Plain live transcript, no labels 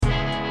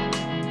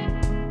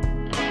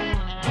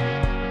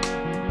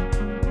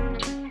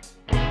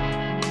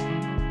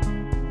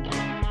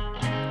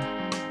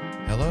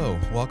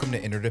Welcome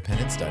to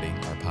Interdependent Study,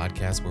 our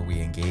podcast where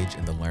we engage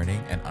in the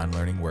learning and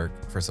unlearning work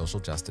for social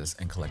justice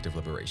and collective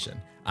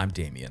liberation. I'm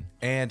Damien.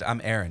 And I'm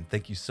Aaron.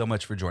 Thank you so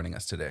much for joining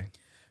us today.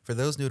 For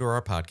those new to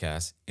our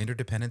podcast,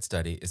 Interdependent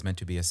Study is meant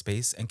to be a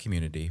space and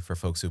community for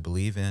folks who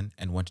believe in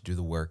and want to do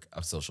the work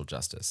of social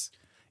justice.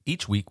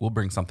 Each week, we'll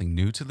bring something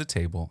new to the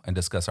table and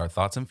discuss our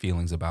thoughts and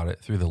feelings about it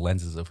through the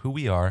lenses of who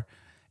we are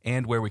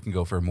and where we can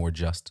go for a more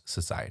just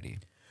society.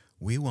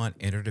 We want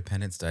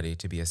Interdependent Study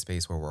to be a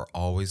space where we're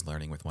always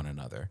learning with one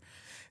another.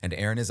 And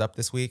Aaron is up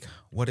this week.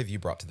 What have you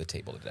brought to the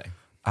table today?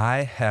 I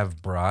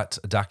have brought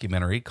a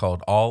documentary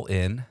called All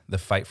In, The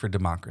Fight for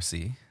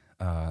Democracy.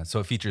 So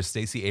it features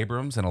Stacey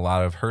Abrams and a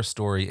lot of her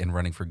story in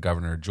running for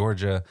governor of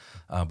Georgia,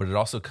 but it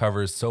also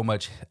covers so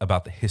much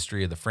about the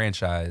history of the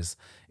franchise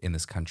in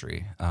this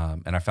country.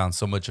 And I found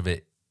so much of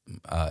it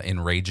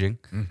enraging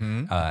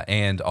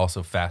and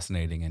also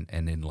fascinating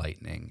and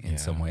enlightening in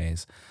some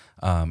ways.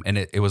 And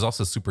it was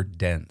also super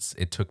dense.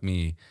 It took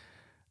me,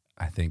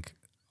 I think,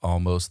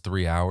 almost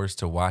 3 hours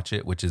to watch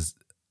it, which is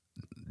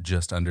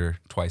just under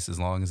twice as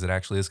long as it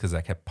actually is, because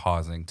I kept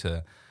pausing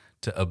to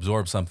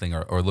absorb something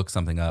or look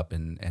something up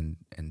in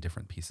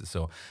different pieces.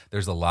 So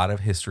there's a lot of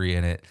history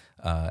in it,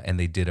 and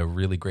they did a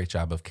really great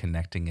job of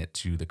connecting it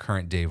to the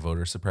current day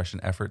voter suppression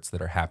efforts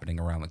that are happening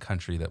around the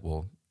country that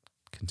we'll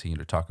continue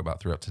to talk about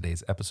throughout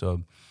today's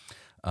episode,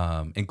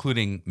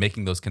 including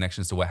making those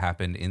connections to what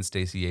happened in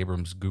Stacey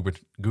Abrams'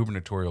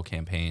 gubernatorial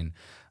campaign.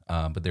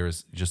 But there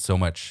was just so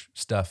much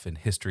stuff in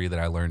history that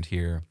I learned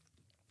here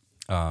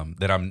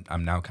that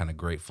I'm now kind of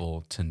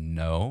grateful to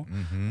know.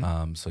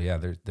 So yeah,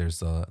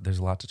 there's a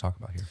lot to talk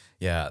about here.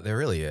 Yeah, there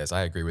really is.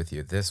 I agree with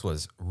you. This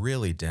was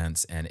really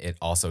dense, and it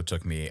also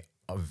took me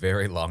a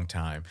very long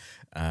time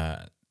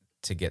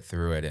to get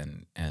through it.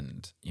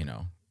 And you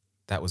know,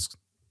 that was.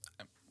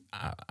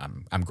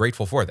 I'm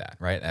grateful for that,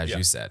 right? As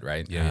you said,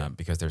 right?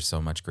 Because there's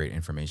so much great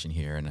information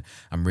here, and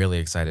I'm really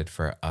excited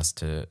for us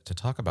to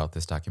talk about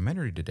this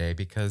documentary today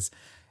because,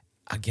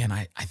 again,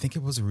 I think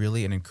it was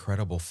really an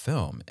incredible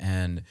film,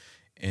 and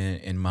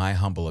in my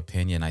humble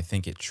opinion, I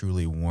think it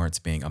truly warrants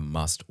being a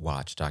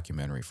must-watch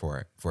documentary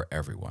for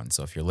everyone.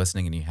 So if you're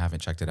listening and you haven't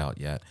checked it out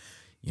yet,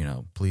 you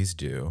know, please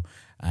do.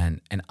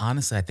 And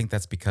honestly, I think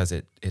that's because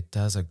it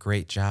does a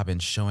great job in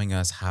showing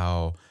us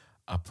how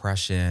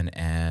oppression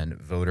and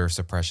voter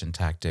suppression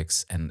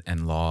tactics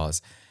and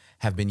laws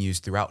have been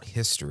used throughout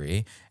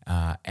history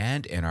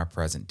and in our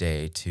present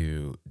day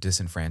to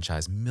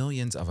disenfranchise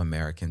millions of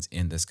Americans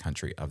in this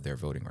country of their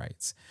voting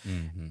rights.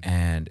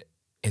 And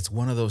it's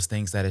one of those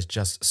things that is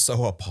just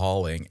so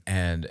appalling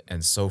and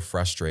so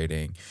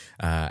frustrating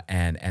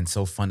and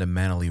so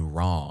fundamentally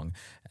wrong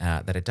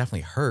that it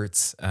definitely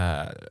hurts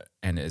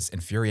and is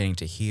infuriating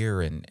to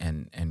hear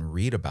and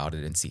read about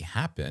it and see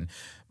happen.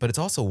 But it's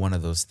also one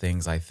of those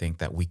things I think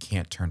that we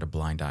can't turn a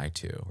blind eye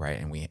to, right?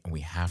 And we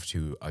have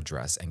to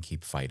address and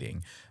keep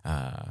fighting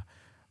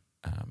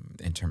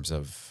in terms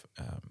of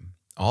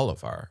all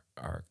of our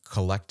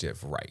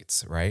collective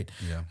rights, right?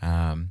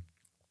 Yeah.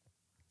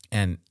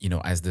 And, you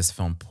know, as this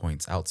film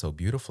points out so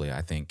beautifully,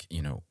 I think,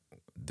 you know,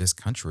 this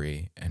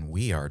country and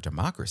we are a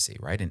democracy,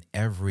 right? And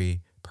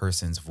every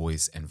person's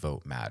voice and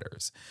vote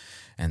matters.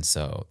 And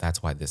so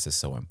that's why this is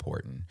so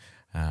important.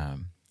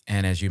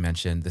 And as you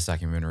mentioned, this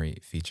documentary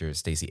features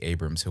Stacey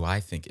Abrams, who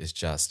I think is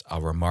just a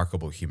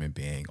remarkable human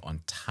being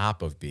on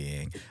top of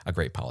being a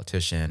great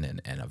politician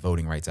and a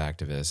voting rights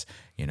activist,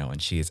 you know,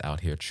 and she is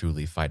out here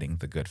truly fighting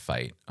the good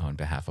fight on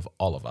behalf of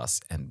all of us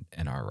and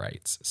our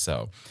rights.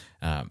 So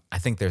I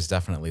think there's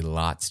definitely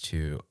lots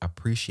to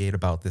appreciate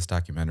about this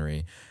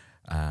documentary,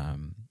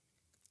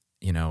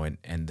 you know,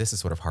 and this is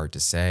sort of hard to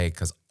say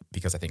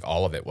because I think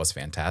all of it was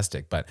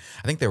fantastic, but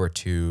I think there were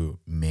two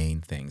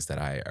main things that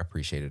I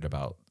appreciated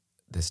about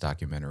this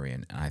documentary,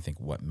 and I think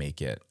what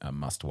make it a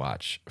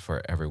must-watch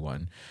for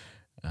everyone.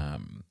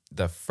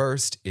 The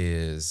first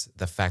is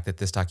the fact that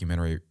this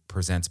documentary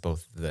presents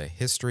both the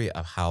history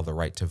of how the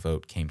right to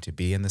vote came to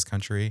be in this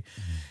country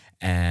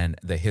and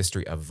the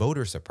history of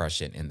voter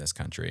suppression in this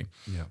country.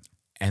 Yeah.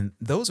 And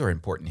those are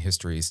important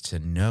histories to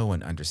know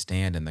and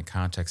understand in the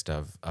context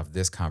of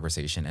this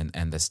conversation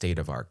and the state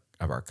of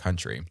our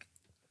country.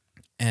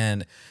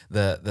 And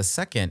the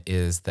second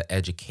is the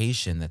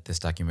education that this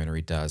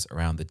documentary does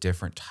around the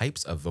different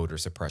types of voter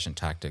suppression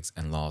tactics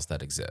and laws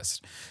that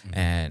exist,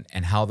 and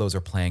how those are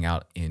playing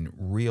out in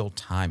real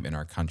time in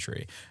our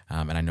country.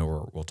 And I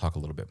know we'll talk a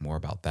little bit more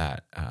about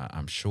that,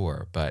 I'm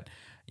sure. But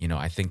you know,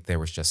 I think there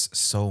was just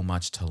so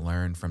much to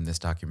learn from this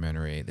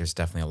documentary. There's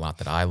definitely a lot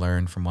that I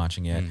learned from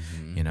watching it.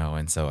 You know,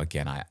 and so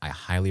again, I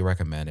highly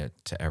recommend it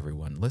to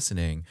everyone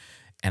listening.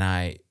 And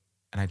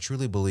I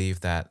truly believe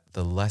that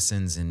the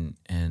lessons and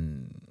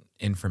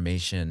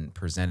information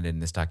presented in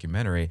this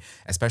documentary,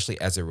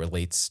 especially as it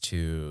relates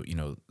to, you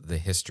know, the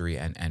history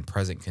and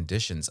present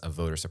conditions of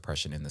voter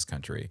suppression in this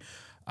country,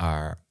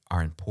 are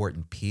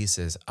important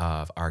pieces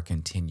of our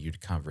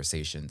continued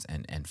conversations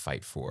and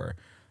fight for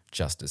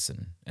justice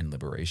and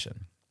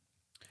liberation.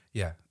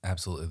 Yeah,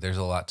 absolutely. There's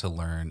a lot to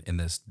learn in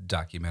this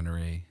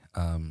documentary.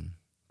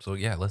 So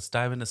yeah, let's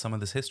dive into some of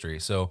this history.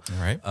 So,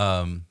 All right.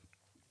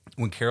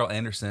 when Carol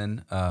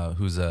Anderson,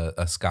 who's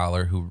a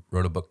scholar who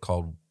wrote a book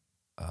called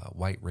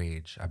White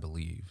Rage, I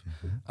believe.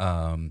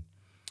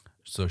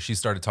 So she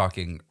started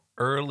talking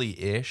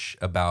early-ish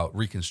about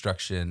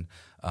Reconstruction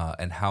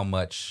and how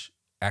much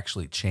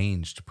actually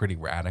changed pretty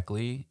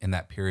radically in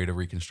that period of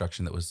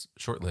Reconstruction that was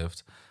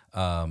short-lived.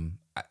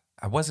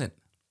 I wasn't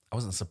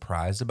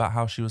surprised about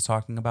how she was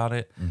talking about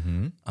it,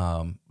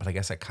 but I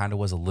guess I kind of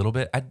was a little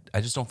bit.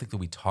 I just don't think that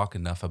we talk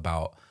enough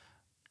about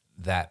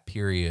that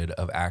period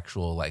of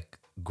actual like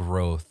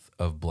growth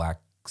of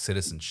Black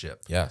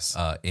citizenship. Yes.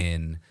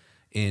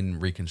 In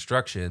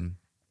Reconstruction,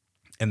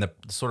 and the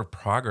sort of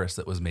progress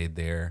that was made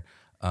there.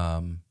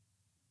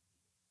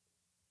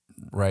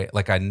 Right,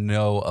 like I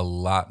know a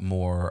lot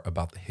more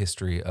about the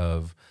history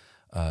of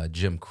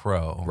Jim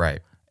Crow,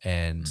 Right.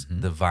 and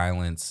the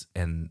violence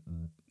and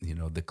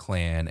the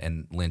Klan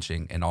and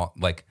lynching and all.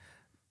 Like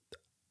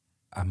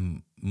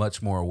I'm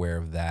much more aware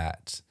of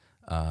that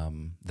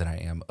than I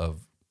am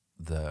of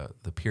the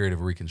period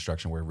of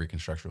Reconstruction where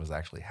Reconstruction was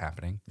actually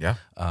happening. Yeah.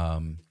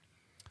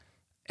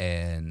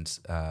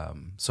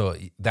 So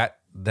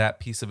that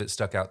piece of it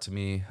stuck out to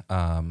me.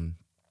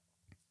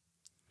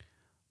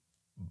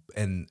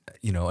 And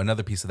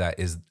another piece of that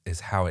is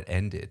how it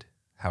ended,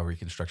 how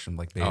Reconstruction,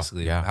 like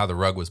basically how the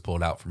rug was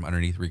pulled out from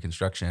underneath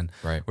Reconstruction,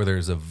 Right. where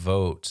there's a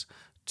vote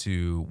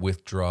to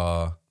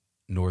withdraw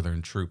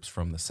Northern troops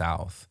from the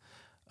South,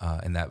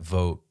 and that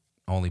vote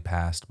only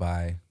passed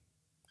by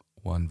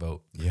one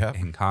vote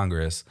in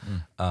Congress.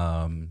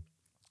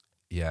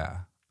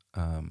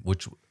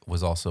 Which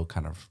was also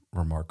kind of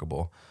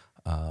remarkable.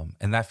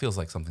 And that feels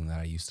like something that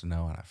I used to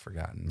know and I've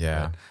forgotten.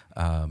 Yeah.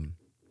 But,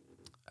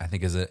 I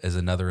think is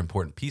another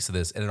important piece of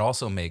this. And it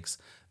also makes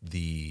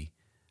the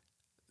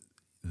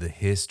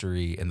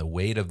history and the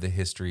weight of the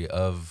history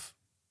of,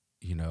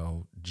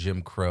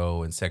 Jim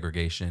Crow and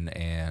segregation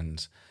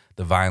and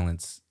the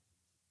violence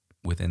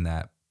within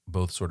that,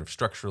 both sort of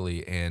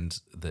structurally and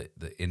the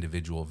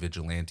individual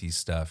vigilante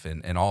stuff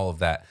and all of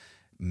that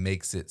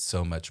makes it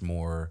so much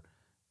more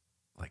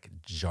like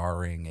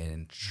jarring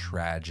and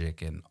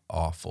tragic and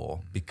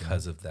awful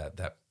because of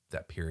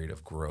that period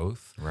of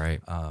growth.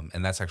 Right.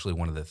 And that's actually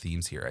one of the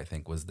themes here, I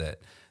think, was that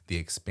the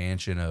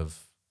expansion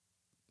of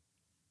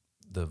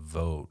the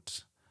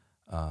vote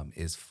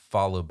is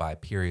followed by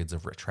periods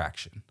of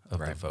retraction of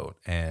the vote.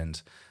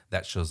 And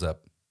that shows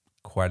up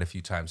quite a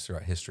few times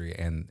throughout history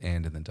and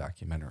in the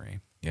documentary.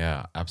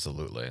 Yeah,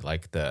 absolutely.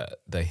 Like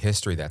the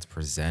history that's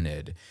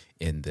presented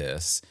in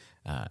this,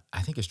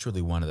 I think is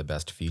truly one of the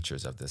best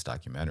features of this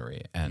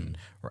documentary. And,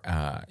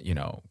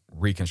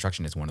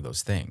 Reconstruction is one of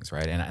those things,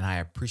 right? And I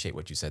appreciate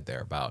what you said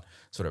there about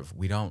sort of,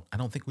 I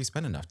don't think we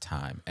spend enough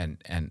time and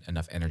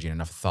enough energy and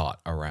enough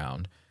thought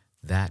around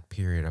that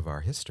period of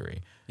our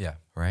history. Yeah.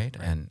 Right?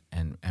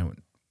 And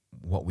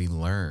what we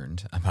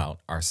learned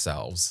about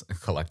ourselves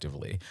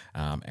collectively,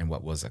 and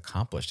what was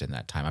accomplished in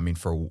that time. I mean,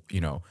 for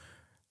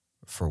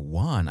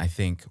one, I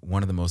think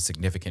one of the most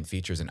significant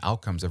features and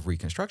outcomes of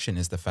Reconstruction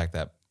is the fact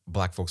that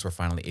Black folks were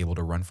finally able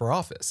to run for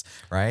office,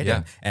 right?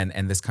 Yeah.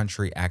 And this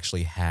country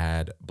actually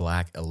had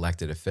Black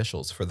elected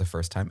officials for the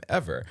first time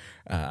ever,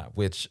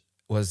 which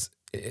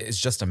is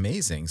just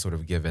amazing, sort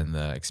of given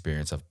the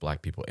experience of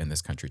Black people in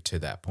this country to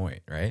that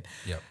point, right?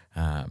 Yep.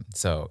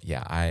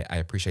 I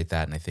appreciate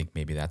that, and I think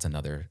maybe that's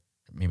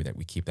maybe that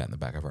we keep that in the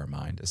back of our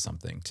mind as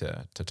something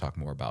to talk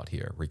more about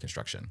here,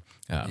 Reconstruction.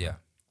 Yeah,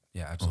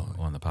 absolutely.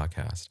 On the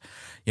podcast.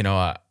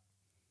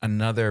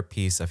 Another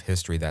piece of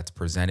history that's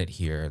presented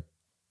here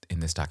in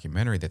this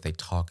documentary that they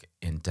talk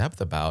in depth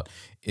about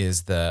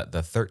is the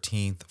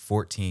 13th,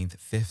 14th,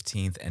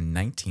 15th, and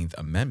 19th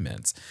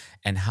Amendments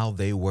and how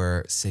they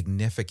were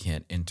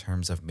significant in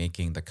terms of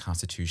making the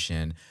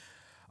Constitution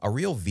a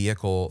real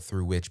vehicle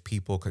through which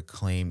people could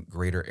claim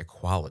greater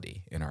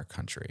equality in our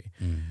country,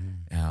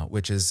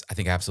 which is, I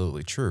think,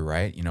 absolutely true,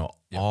 right?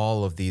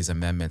 All of these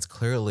amendments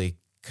clearly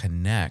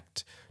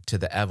connect to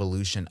the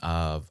evolution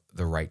of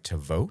the right to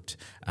vote,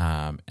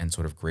 and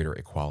sort of greater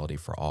equality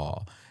for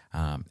all.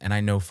 And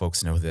I know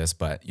folks know this,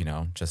 but,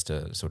 just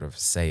to sort of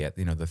say it,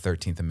 the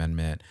 13th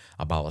Amendment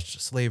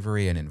abolished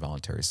slavery and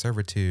involuntary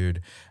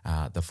servitude.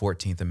 The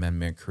 14th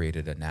Amendment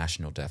created a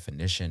national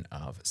definition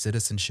of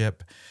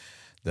citizenship.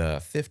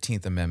 The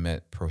 15th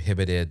Amendment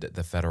prohibited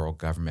the federal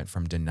government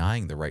from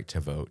denying the right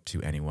to vote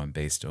to anyone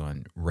based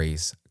on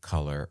race,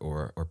 color,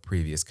 or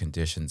previous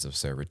conditions of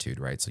servitude,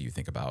 right? So you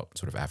think about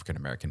sort of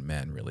African-American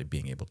men really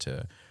being able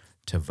to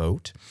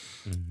vote.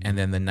 And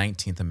then the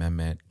 19th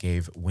Amendment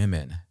gave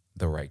women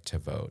the right to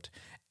vote.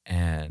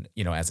 And,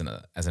 as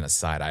an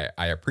aside,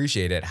 I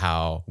appreciate it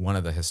how one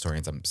of the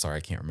historians, I'm sorry, I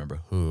can't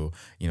remember who,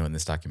 in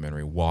this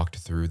documentary walked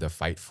through the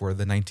fight for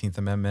the 19th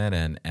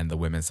Amendment and the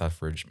women's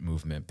suffrage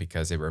movement,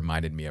 because it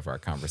reminded me of our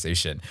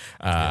conversation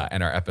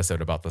and our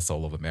episode about the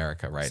soul of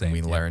America, right? Same, and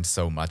we learned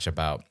so much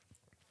about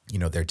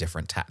their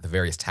different the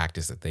various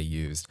tactics that they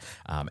used,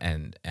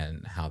 and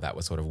how that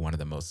was sort of one of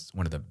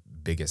the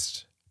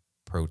biggest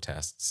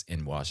protests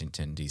in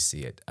Washington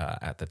D.C.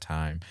 At the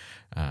time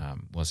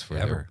was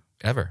for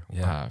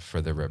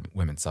for the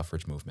women's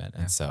suffrage movement,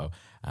 and so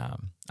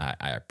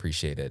I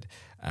appreciated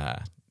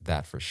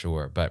that for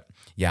sure. But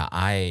yeah,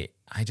 I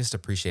just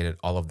appreciated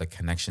all of the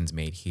connections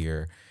made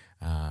here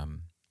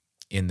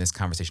in this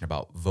conversation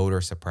about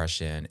voter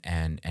suppression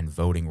and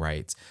voting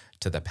rights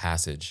to the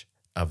passage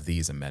of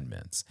these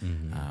amendments.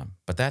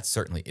 But that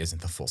certainly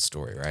isn't the full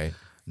story, right?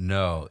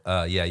 No.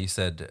 Yeah, you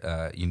said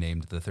you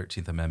named the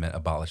 13th Amendment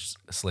abolish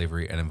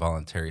slavery and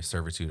involuntary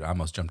servitude. I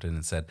almost jumped in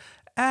and said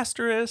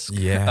asterisk.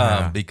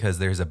 Yeah. Because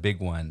there's a big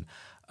one.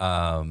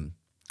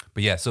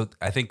 But yeah, so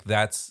I think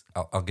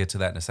I'll get to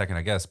that in a second,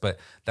 I guess. But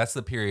that's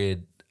the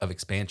period of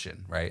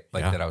expansion, right?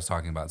 Like that I was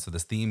talking about. So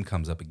this theme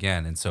comes up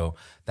again. And so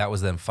that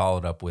was then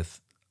followed up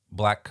with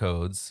black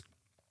codes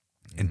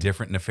and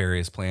different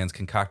nefarious plans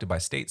concocted by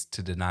states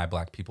to deny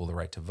black people the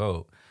right to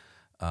vote,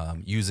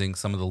 using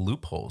some of the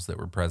loopholes that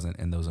were present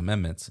in those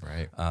amendments.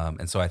 Right.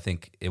 And so I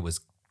think it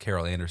was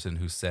Carol Anderson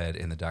who said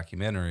in the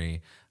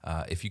documentary,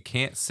 if you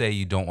can't say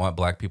you don't want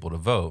black people to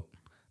vote,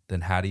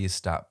 then how do you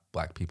stop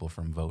black people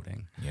from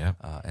voting? Yeah.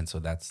 And so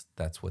that's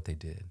what they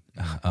did.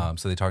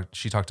 So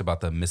she talked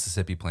about the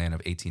Mississippi Plan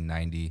of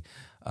 1890,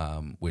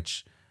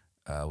 which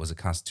was a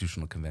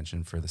constitutional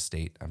convention for the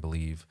state, I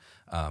believe.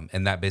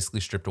 And that basically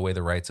stripped away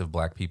the rights of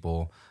black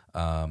people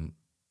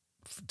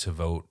to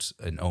vote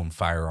and own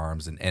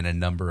firearms and a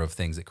number of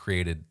things that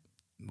created,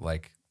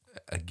 like,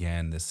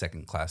 again, this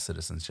second-class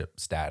citizenship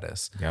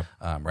status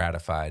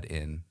ratified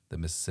in the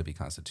Mississippi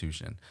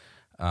Constitution,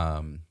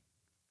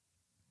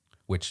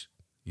 which,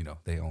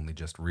 they only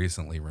just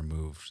recently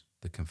removed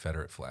the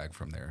Confederate flag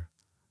from their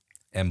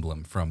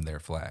emblem from their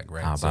flag,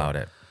 right? How about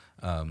it?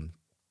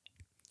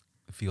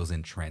 Feels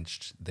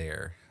entrenched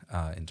there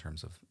in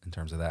terms of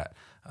that.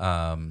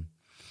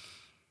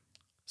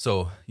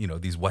 So,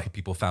 these white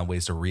people found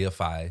ways to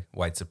reify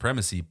white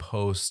supremacy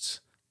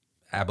post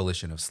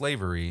abolition of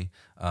slavery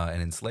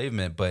and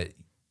enslavement, but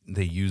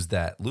they used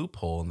that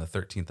loophole in the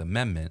 13th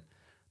Amendment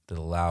that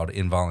allowed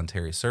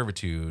involuntary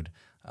servitude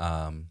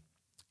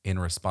in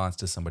response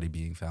to somebody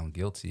being found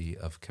guilty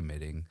of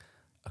committing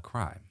a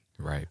crime.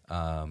 Right.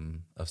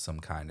 Of some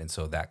kind. And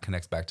so that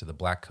connects back to the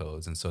black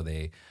codes. And so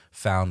they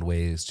found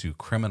ways to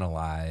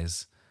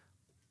criminalize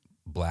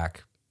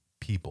black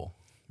people,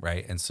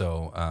 right? And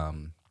so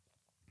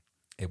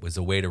it was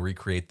a way to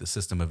recreate the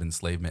system of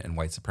enslavement and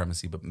white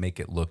supremacy, but make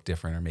it look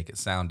different or make it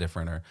sound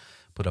different or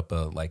put up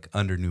a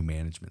under new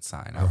management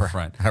sign out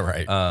front. All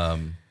right.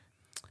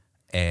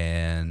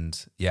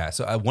 And yeah,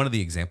 so one of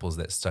the examples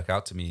that stuck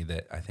out to me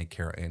that I think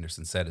Carol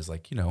Anderson said is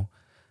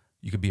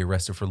you could be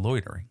arrested for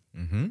loitering.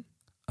 Mm-hmm.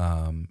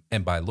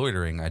 And by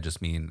loitering, I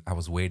just mean I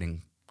was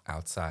waiting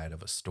outside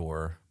of a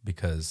store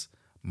because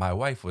my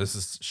wife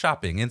was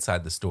shopping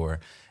inside the store.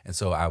 And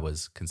so I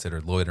was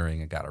considered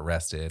loitering and got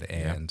arrested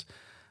and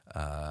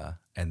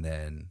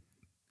then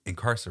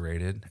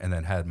incarcerated and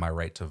then had my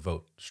right to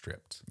vote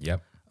stripped.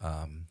 Yep.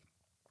 And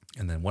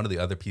then one of the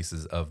other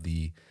pieces of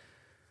the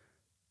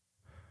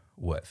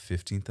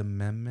 15th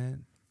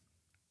Amendment,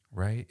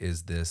 right,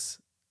 is this: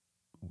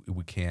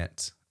 we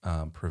can't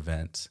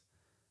prevent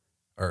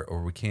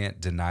or we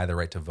can't deny the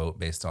right to vote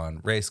based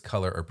on race,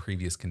 color, or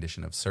previous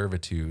condition of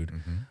servitude,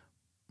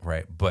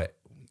 right? But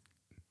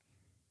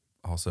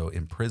also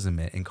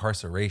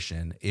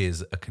incarceration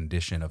is a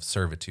condition of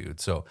servitude.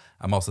 So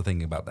I'm also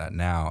thinking about that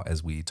now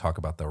as we talk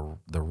about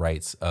the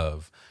rights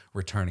of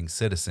returning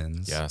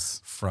citizens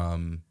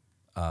from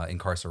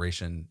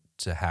incarceration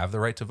to have the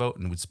right to vote.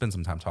 And we'd spend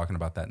some time talking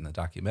about that in the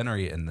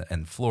documentary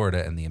and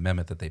Florida and the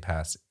amendment that they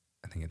passed,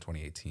 I think in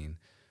 2018,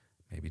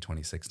 maybe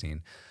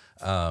 2016,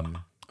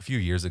 a few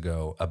years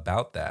ago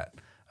about that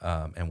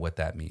and what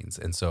that means.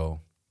 And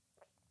so,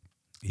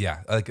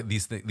 yeah, like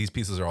these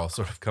pieces are all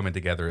sort of coming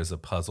together as a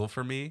puzzle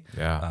for me.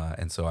 Yeah.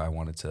 And so I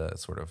wanted to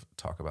sort of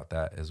talk about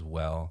that as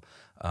well.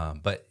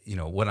 But,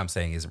 what I'm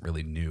saying isn't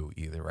really new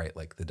either, right?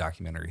 Like the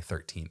documentary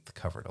 13th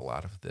covered a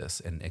lot of this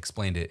and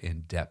explained it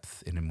in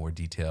depth and in more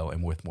detail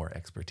and with more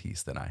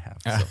expertise than I have.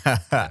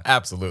 So,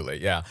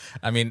 Absolutely. Yeah.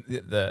 I mean,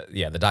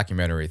 the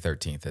documentary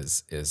 13th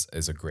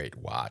is a great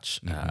watch.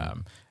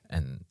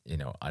 And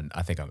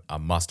I think a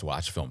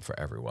must-watch film for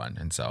everyone.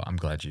 And so I'm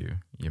glad you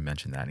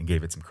mentioned that and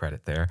gave it some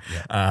credit there.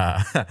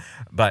 Yeah.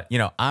 But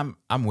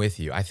I'm with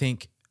you. I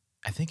think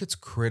it's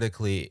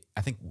critically.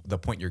 I think the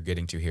point you're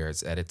getting to here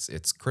is that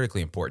it's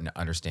critically important to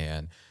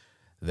understand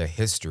the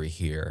history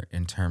here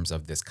in terms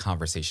of this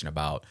conversation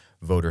about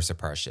voter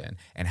suppression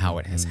and how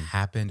it has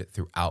happened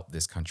throughout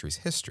this country's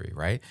history,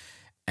 right?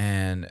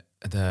 And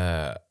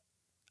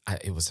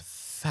it was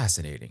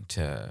fascinating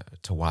to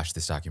watch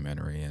this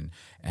documentary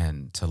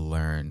and to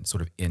learn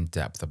sort of in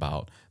depth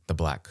about the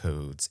Black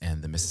Codes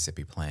and the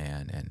Mississippi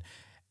Plan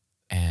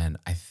and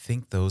I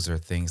think those are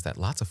things that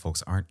lots of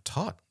folks aren't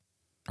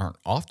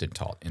often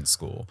taught in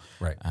school,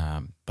 right?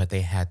 But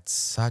they had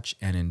such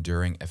an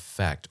enduring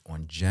effect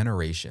on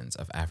generations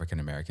of African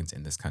Americans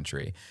in this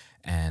country,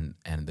 and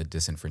the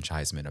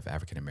disenfranchisement of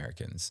African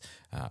Americans,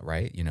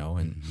 right?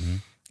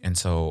 And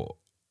so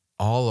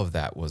all of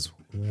that was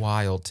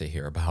wild to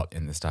hear about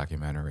in this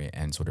documentary,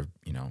 and sort of,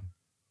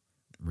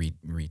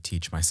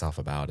 reteach myself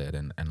about it,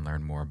 and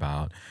learn more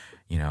about,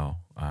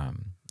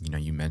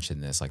 you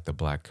mentioned this, like the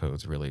black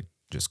codes really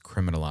just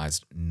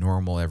criminalized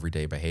normal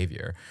everyday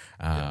behavior.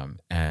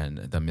 And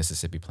the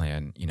Mississippi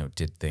Plan,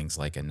 did things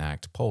like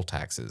enact poll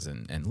taxes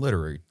and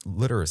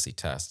literacy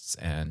tests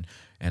and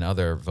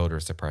other voter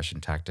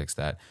suppression tactics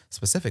that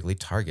specifically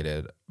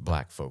targeted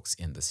black folks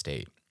in the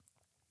state.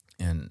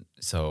 And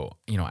so,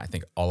 I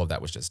think all of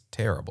that was just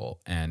terrible.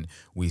 And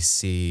we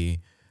see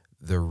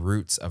the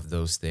roots of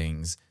those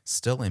things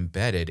still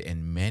embedded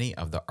in many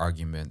of the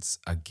arguments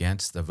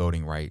against the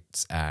Voting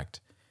Rights Act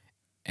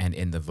and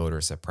in the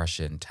voter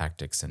suppression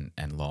tactics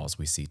and laws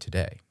we see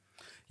today.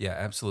 Yeah,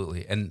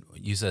 absolutely. And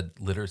you said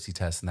literacy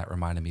tests, and that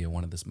reminded me of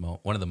one of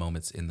the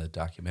moments in the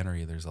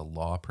documentary. There's a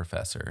law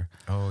professor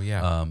Oh,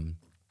 yeah.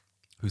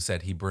 who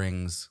said he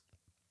brings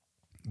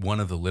one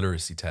of the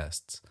literacy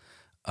tests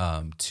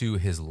to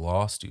his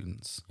law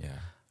students.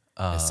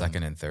 Yeah. His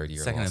second and third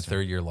year.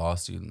 Third year law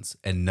students,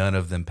 and none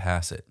of them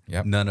pass it.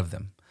 Yep. None of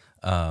them,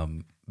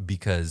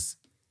 because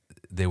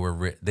they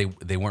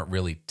weren't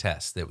really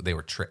tests. They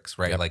were tricks,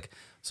 right? Yep. Like,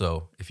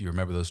 so if you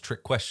remember those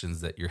trick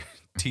questions that your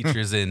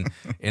teachers in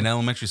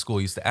elementary school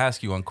used to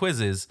ask you on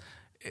quizzes,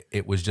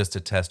 it was just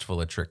a test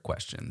full of trick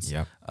questions.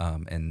 Yep.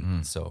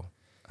 So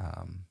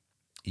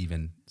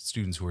even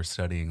students who were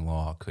studying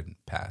law couldn't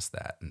pass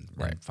that and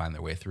find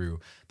their way through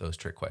those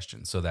trick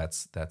questions. So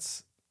that's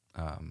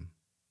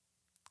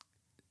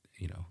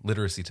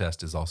literacy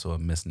test is also a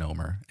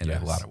misnomer in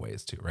a lot of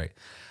ways too, right?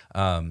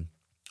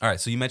 All right,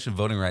 so you mentioned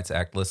Voting Rights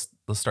Act. Let's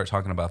start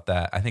talking about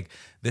that. I think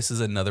this is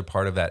another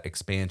part of that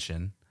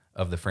expansion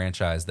of the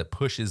franchise that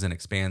pushes and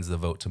expands the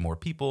vote to more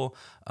people,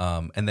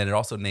 and then it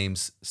also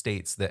names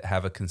states that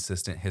have a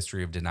consistent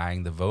history of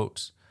denying the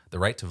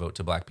right to vote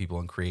to black people,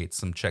 and creates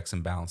some checks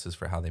and balances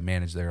for how they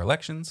manage their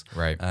elections.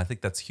 Right. And I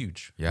think that's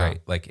huge. Yeah.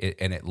 Right. Like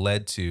it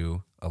led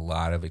to a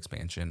lot of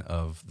expansion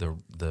of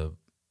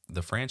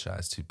the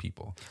franchise to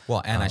people.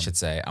 Well, and I should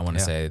say, I want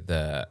to say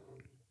the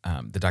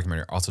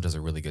documentary also does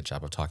a really good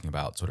job of talking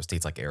about sort of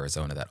states like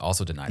Arizona that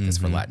also denied this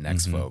for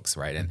Latinx folks,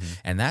 right?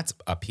 And that's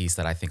a piece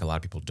that I think a lot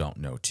of people don't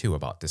know too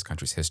about this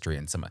country's history,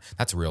 and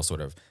that's real sort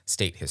of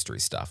state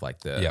history stuff, like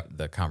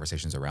the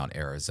conversations around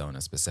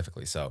Arizona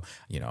specifically. So,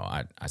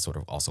 I sort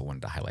of also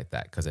wanted to highlight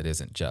that, because it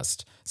isn't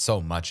just so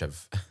much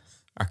of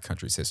our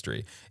country's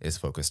history is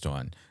focused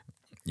on,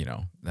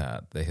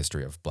 the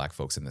history of black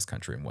folks in this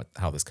country, and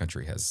how this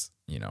country has,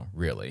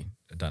 really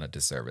done a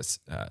disservice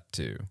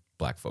to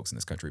black folks in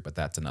this country. But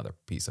that's another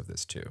piece of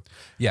this too.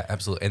 Yeah,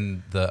 absolutely.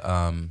 And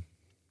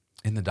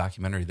in the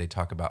documentary, they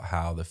talk about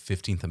how the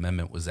 15th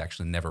Amendment was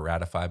actually never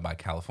ratified by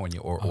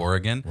California or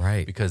Oregon,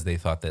 right? Because they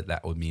thought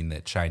that would mean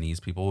that Chinese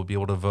people would be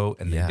able to vote,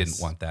 and they didn't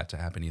want that to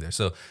happen either.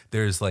 So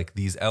there's like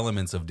these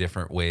elements of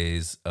different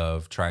ways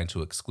of trying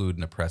to exclude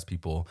and oppress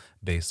people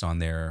based on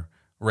their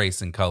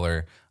race and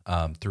color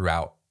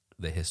throughout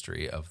the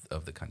history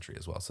of the country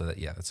as well. So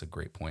that's a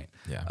great point.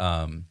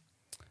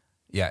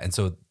 Yeah. And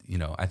so,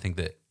 I think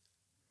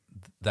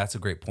that's a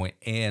great point.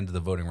 And the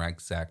Voting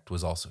Rights Act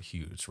was also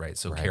huge, right?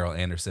 So Carol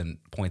Anderson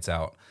points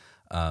out,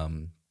 I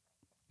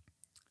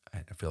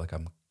feel like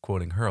I'm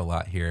quoting her a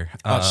lot here.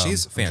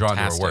 She's fantastic. Drawn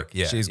to her work.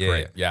 Yeah, she's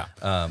great. Yeah.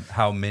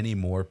 How many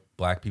more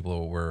black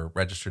people were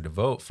registered to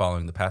vote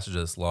following the passage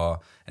of this law,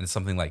 and it's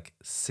something like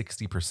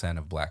 60%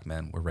 of black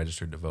men were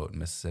registered to vote in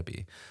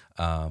Mississippi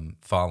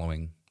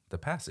following the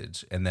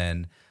passage. And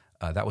then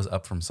that was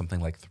up from something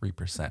like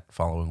 3%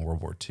 following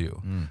World War II,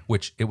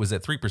 which it was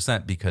at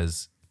 3%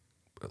 because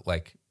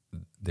like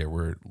there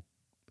were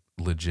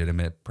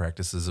legitimate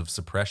practices of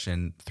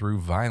suppression through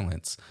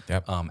violence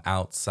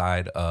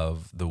outside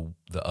of the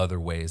other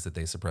ways that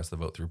they suppress the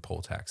vote through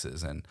poll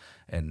taxes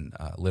and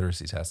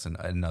literacy tests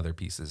and other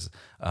pieces.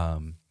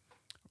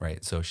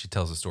 Right. So she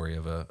tells a story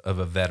of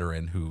a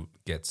veteran who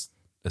gets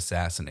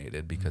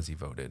assassinated because he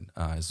voted.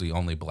 Is the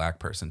only black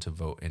person to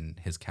vote in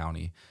his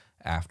county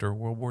after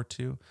World War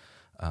II.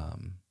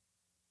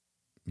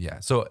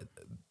 So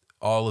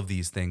all of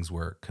these things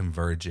were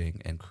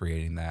converging and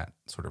creating that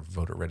sort of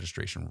voter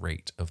registration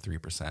rate of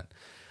 3%.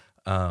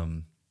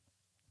 And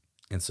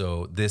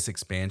so this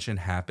expansion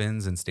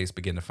happens, and states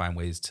begin to find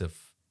ways to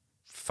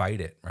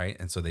fight it, right?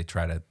 And so they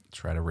try to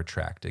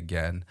retract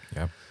again.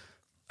 Yep.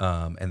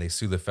 And they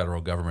sue the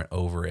federal government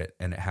over it,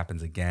 and it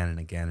happens again and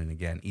again and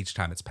again each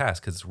time it's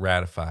passed, because it's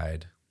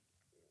ratified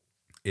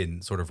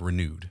in sort of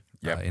renewed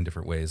in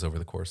different ways over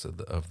the course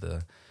of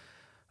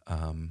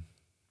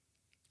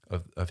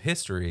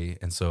history.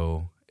 And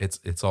so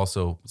it's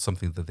also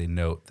something that they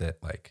note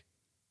that like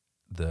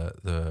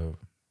the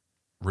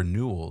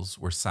renewals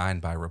were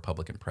signed by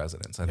Republican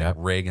presidents. I think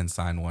Reagan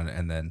signed one,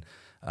 and then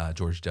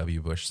George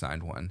W. Bush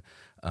signed one,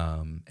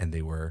 and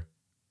they were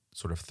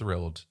sort of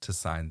thrilled to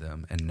sign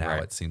them. And now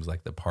it seems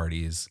like the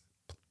party's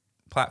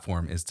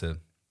platform is to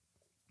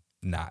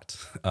not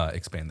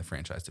expand the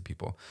franchise to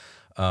people.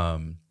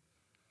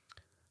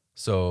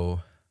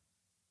 So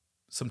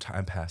some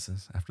time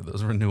passes after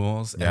those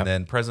renewals, and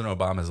then President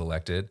Obama is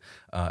elected,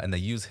 and they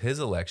use his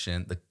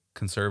election, the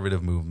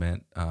conservative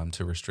movement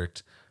to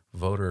restrict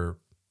voter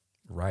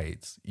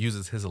rights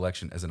uses his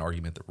election as an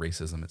argument that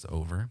racism is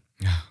over.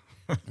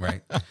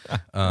 Right.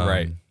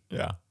 Right.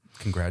 Yeah.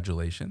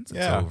 Congratulations.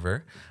 Yeah. It's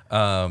over.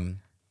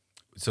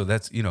 So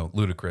that's,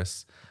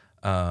 ludicrous.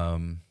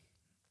 And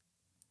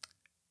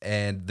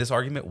this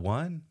argument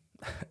won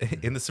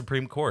in the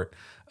Supreme Court.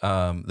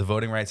 The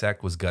Voting Rights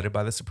Act was gutted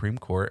by the Supreme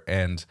Court,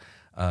 and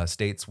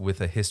states with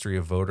a history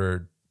of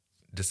voter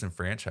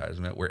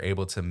disenfranchisement were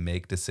able to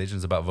make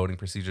decisions about voting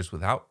procedures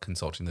without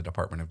consulting the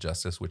Department of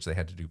Justice, which they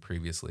had to do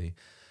previously.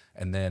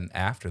 And then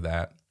after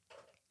that,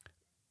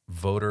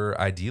 voter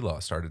ID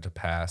laws started to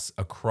pass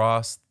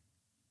across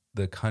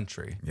the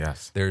country.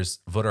 Yes. There's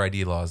voter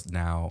ID laws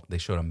now. They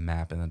showed a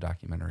map in the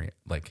documentary,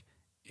 like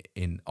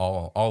in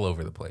all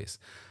over the place.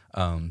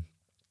 And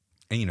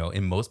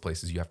in most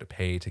places you have to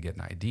pay to get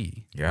an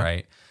ID, Yeah.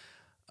 right?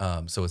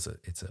 So it's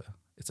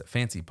a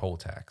fancy poll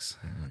tax.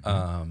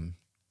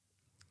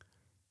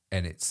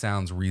 And it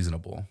sounds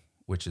reasonable,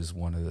 which is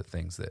one of the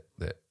things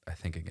that I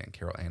think, again,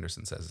 Carol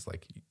Anderson says is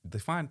like, they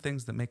find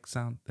things that make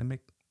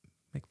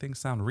things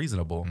sound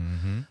reasonable,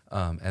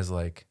 as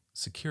like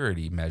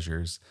security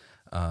measures.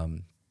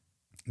 You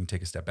can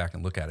take a step back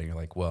and look at it and you're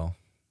like, well,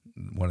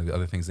 one of the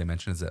other things they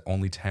mentioned is that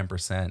only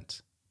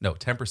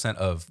 10%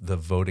 of the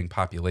voting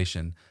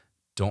population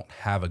don't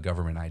have a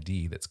government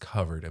ID that's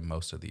covered in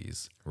most of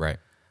these Right.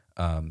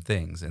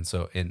 things. And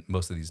so in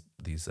most of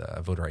these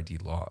voter ID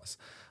laws.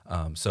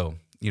 So,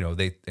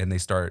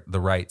 the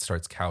right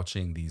starts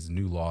couching these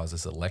new laws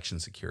as election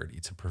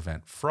security to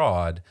prevent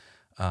fraud,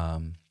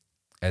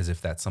 as if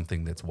that's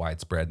something that's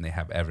widespread and they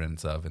have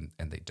evidence of,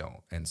 and they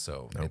don't. And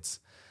so it's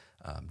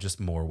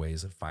just more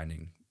ways of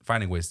finding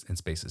ways and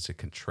spaces to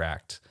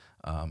contract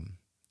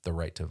the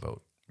right to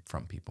vote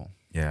from people.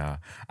 Yeah,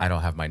 I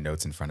don't have my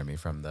notes in front of me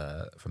from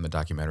the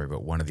documentary,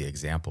 but one of the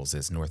examples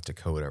is North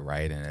Dakota,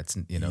 right? And it's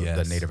the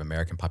Yes. Native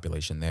American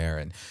population there,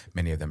 and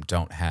many of them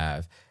don't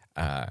have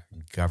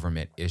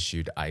government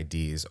issued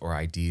IDs or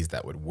IDs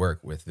that would work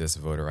with this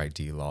voter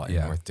ID law in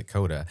Yeah. North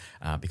Dakota,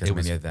 because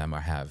many of them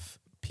have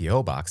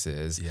PO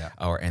boxes, Yeah.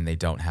 and they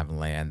don't have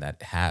land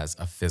that has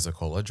a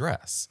physical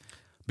address.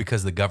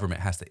 Because the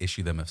government has to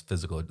issue them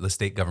the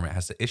state government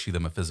has to issue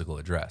them a physical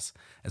address.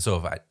 And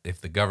so if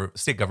the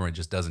state government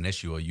just doesn't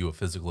issue you a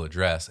physical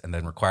address and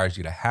then requires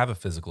you to have a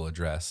physical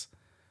address,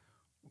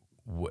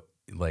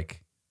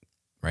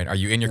 Right? Are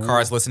you in your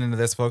cars listening to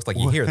this, folks? Like,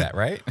 you hear that,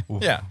 right?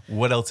 Yeah.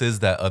 what else is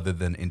that other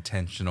than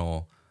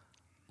intentional,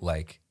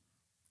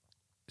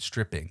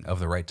 stripping of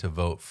the right to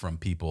vote from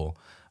people,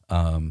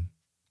 who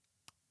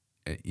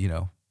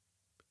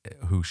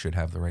should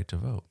have the right to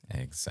vote?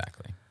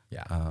 Exactly.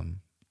 Yeah.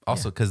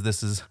 Also, because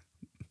this is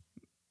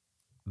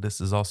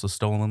also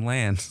stolen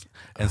land,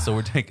 and so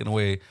we're taking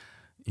away,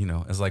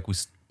 it's like we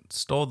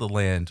stole the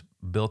land,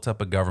 built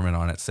up a government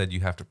on it, said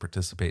you have to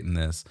participate in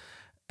this,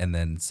 and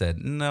then said,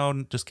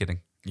 no, just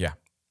kidding, Yeah.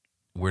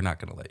 we're not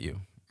going to let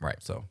you.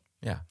 Right. So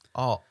Yeah.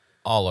 All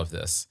of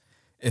this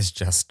is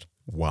just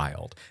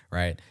wild,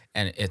 right?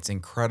 And it's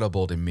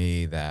incredible to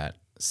me that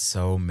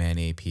so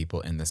many people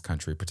in this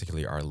country,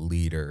 particularly our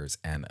leaders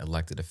and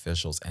elected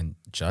officials and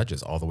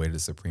judges all the way to the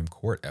Supreme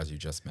Court, as you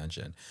just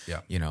mentioned,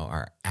 Yeah.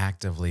 are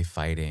actively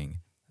fighting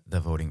the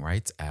Voting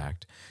Rights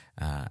Act,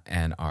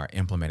 and are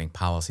implementing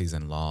policies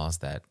and laws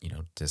that,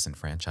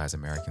 disenfranchise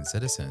American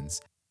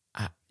citizens.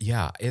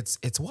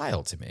 It's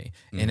wild to me,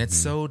 and it's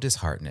so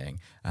disheartening.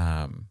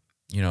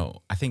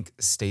 I think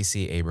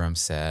Stacey Abrams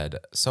said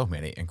so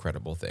many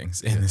incredible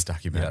things in this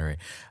documentary.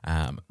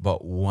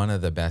 But one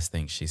of the best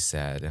things she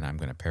said, and I'm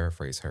going to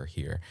paraphrase her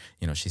here,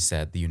 she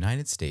said, the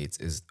United States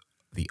is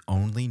the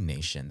only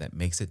nation that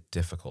makes it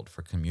difficult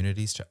for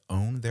communities to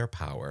own their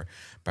power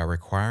by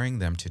requiring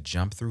them to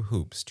jump through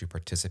hoops to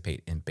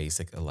participate in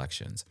basic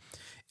elections.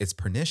 It's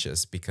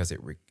pernicious because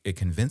it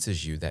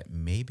convinces you that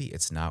maybe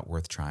it's not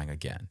worth trying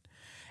again.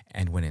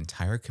 And when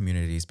entire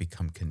communities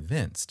become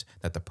convinced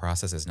that the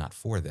process is not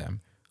for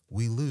them,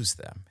 we lose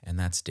them, and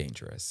that's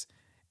dangerous.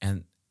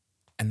 And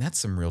that's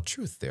some real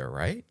truth there,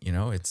 right?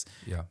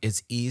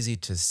 It's easy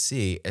to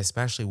see,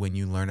 especially when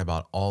you learn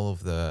about all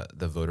of the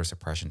voter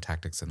suppression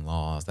tactics and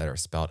laws that are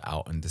spelled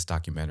out in this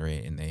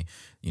documentary, and they,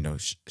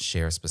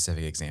 share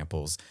specific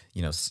examples,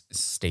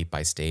 state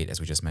by state, as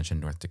we just mentioned,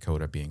 North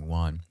Dakota being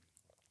one.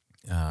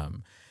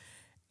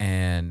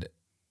 And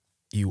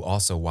you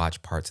also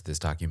watch parts of this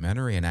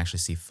documentary and actually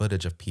see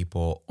footage of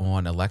people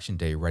on election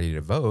day ready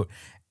to vote,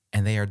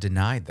 and they are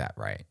denied that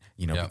right,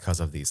 because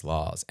of these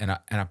laws. And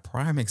a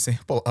prime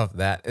example of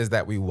that is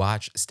that we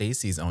watch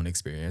Stacey's own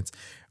experience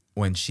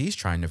when she's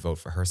trying to vote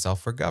for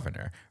herself for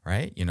governor,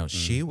 right?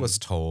 She was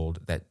told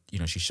that,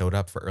 she showed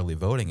up for early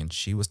voting, and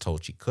she was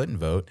told she couldn't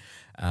vote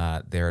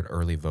there at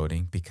early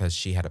voting because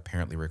she had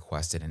apparently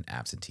requested an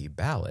absentee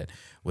ballot,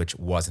 which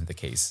wasn't the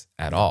case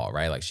at all,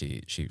 right? Like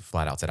she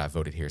flat out said, I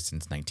voted here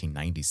since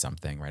 1990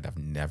 something, right? I've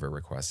never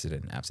requested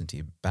an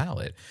absentee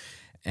ballot.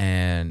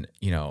 And,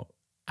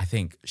 I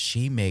think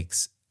she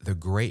makes the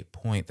great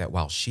point that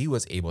while she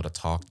was able to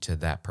talk to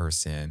that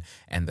person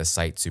and the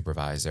site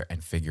supervisor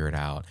and figure it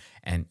out,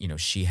 and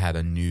she had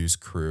a news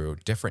crew,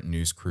 different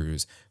news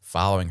crews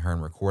following her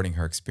and recording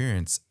her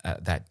experience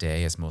that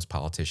day, as most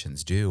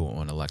politicians do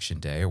on election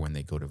day or when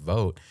they go to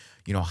vote.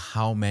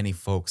 How many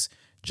folks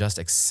just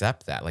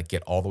accept that, like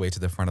get all the way to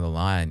the front of the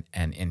line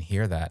and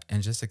hear that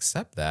and just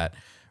accept that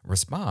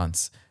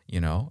response,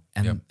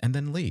 and Yep. and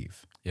then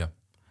leave. Yeah.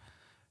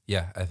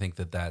 Yeah, I think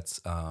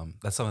that's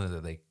something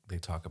that they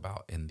talk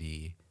about in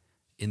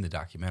the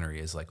documentary,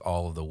 is like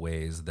all of the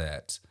ways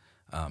that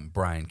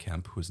Brian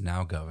Kemp, who's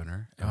now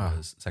governor and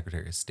was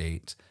Secretary of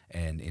State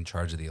and in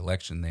charge of the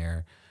election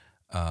there,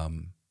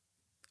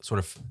 sort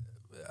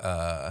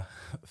of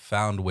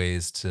found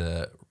ways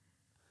to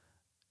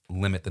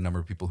limit the number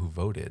of people who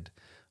voted,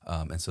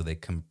 and so they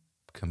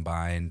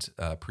combined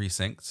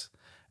precincts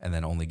and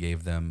then only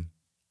gave them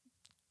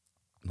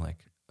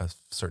like a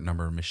certain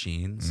number of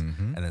machines,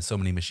 and then so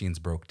many machines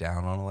broke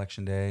down on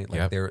election day.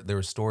 Like there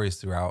were stories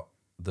throughout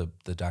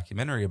the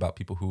documentary about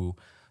people who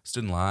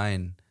stood in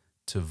line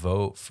to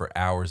vote for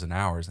hours and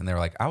hours, and they were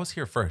like, I was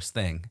here first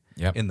thing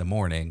in the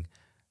morning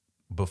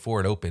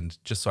before it opened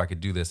just so I could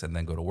do this and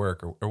then go to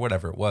work or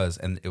whatever it was,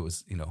 and it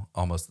was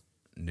almost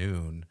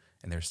noon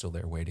and they're still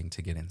there waiting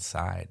to get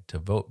inside to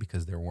vote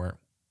because there weren't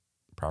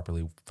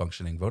properly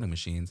functioning voting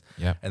machines.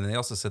 And then they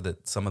also said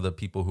that some of the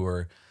people who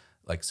are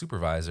like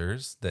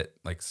supervisors that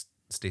like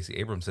Stacey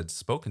Abrams had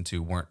spoken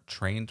to weren't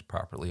trained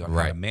properly on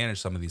how to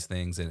manage some of these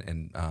things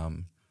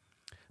and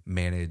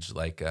manage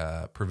like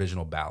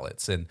provisional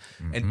ballots and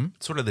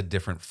sort of the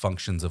different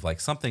functions of like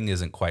something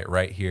isn't quite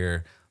right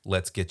here.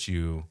 Let's get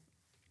you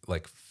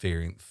like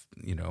figuring,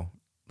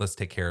 let's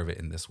take care of it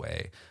in this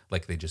way.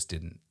 Like they just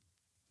didn't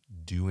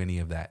do any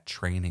of that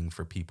training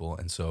for people.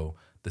 And so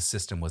the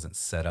system wasn't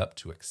set up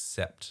to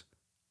accept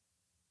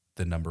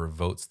the number of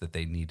votes that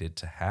they needed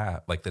to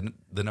have, like the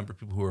number of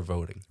people who are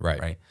voting,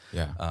 right?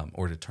 Yeah.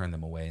 Or to turn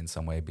them away in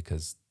some way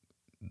because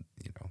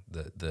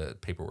the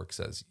paperwork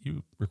says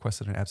you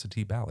requested an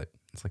absentee ballot.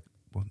 It's like,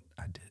 well,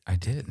 I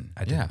didn't.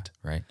 Yeah,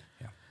 right.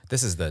 Yeah.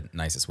 This is the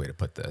nicest way to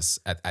put this.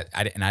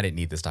 I didn't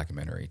need this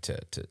documentary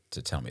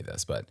to tell me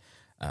this, but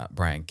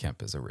Brian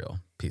Kemp is a real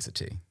piece of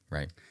tea,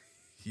 right?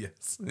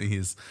 Yes,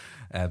 he's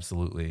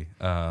absolutely,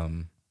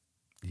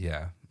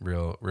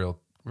 real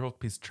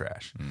piece of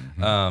trash.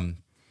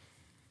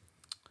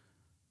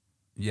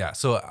 Yeah,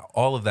 so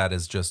all of that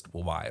is just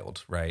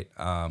wild, right?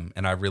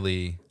 And I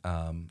really,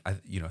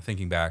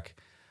 thinking back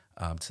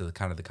to the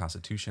kind of the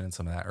Constitution and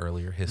some of that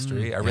earlier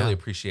history, I really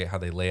appreciate how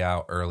they lay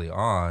out early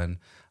on.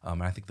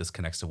 And I think this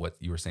connects to what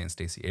you were saying,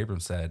 Stacey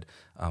Abrams said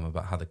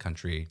about how the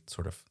country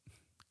sort of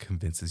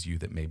convinces you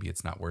that maybe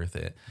it's not worth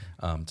it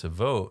to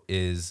vote,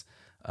 is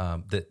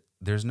that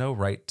there's no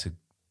right to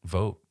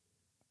vote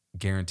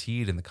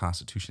guaranteed in the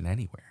Constitution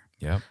anywhere.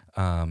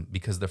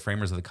 Because the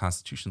framers of the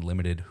Constitution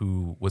limited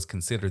who was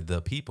considered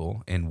the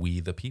people and we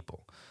the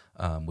people,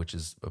 which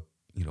is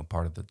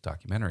part of the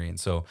documentary. And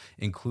so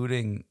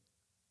including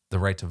the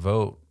right to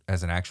vote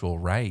as an actual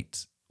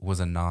right was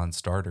a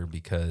non-starter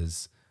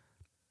because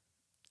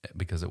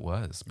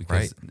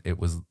it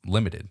was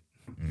limited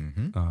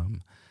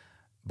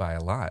by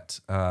a lot.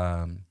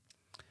 And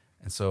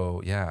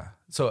so,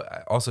 So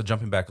also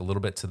jumping back a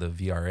little bit to the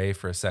VRA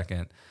for a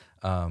second,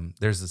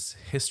 there's this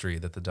history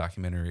that the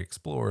documentary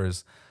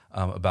explores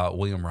about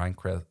William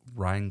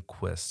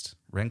Rehnquist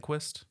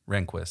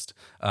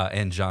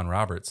and John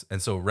Roberts.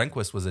 And so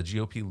Rehnquist was a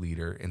GOP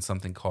leader in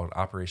something called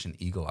Operation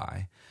Eagle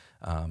Eye,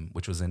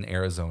 which was in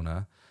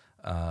Arizona.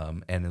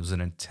 And it was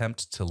an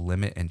attempt to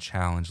limit and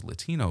challenge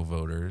Latino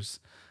voters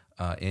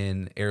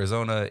in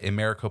Arizona, in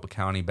Maricopa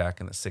County back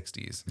in the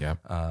 60s.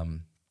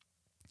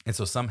 And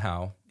so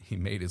somehow he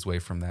made his way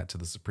from that to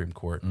the Supreme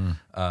Court.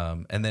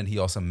 And then he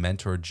also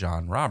mentored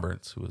John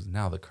Roberts, who is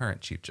now the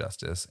current Chief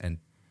Justice, and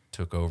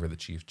took over the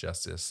Chief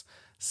Justice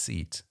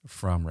seat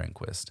from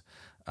Rehnquist.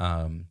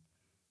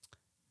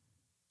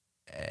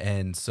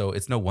 And so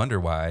it's no wonder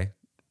why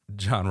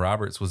John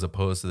Roberts was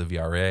opposed to the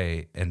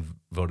VRA and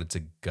voted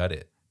to gut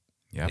it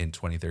in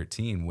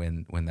 2013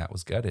 when that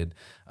was gutted.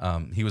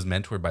 He was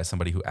mentored by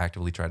somebody who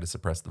actively tried to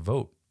suppress the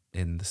vote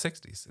in the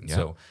 60s. And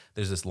so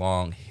there's this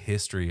long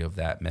history of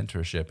that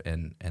mentorship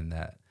and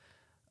that,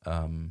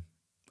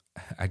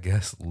 I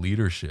guess,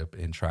 leadership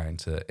in trying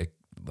to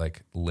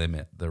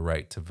limit the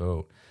right to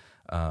vote.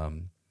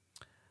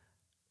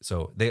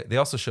 So they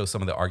also show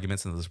some of the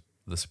arguments in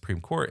the Supreme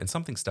Court, and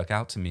something stuck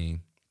out to me,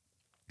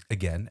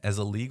 again, as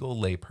a legal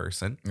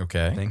layperson.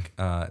 I think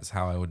is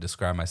how I would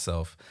describe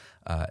myself.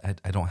 I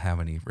don't have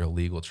any real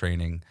legal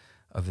training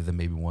other than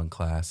maybe one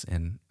class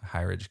in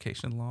higher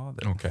education law.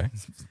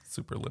 That's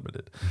super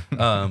limited.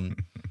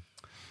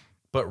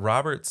 But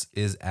Roberts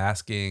is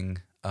asking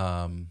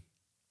the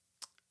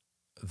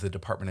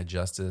Department of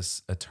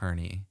Justice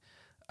attorney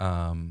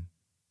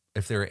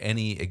if there are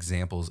any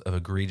examples of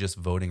egregious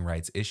voting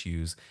rights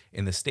issues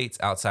in the states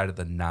outside of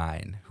the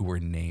 9 who were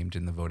named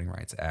in the Voting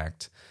Rights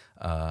Act.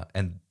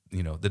 And,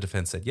 the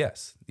defense said,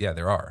 yes,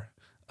 there are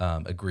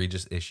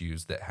egregious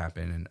issues that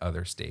happen in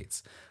other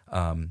states.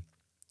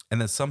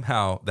 And then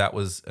somehow that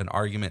was an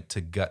argument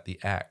to gut the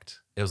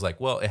act. It was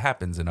like, well, it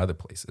happens in other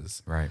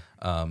places. Right.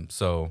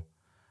 So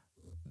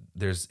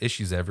there's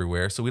issues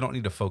everywhere. So we don't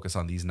need to focus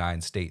on these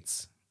 9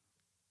 states.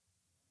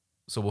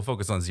 So we'll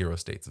focus on 0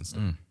 states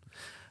instead.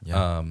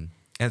 Yeah. And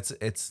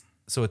it's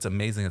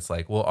amazing. It's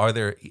like, well, are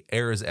there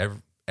errors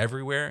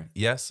everywhere?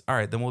 Yes. All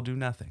right, then we'll do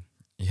nothing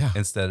Yeah.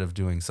 instead of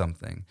doing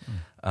something.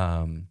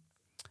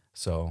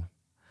 So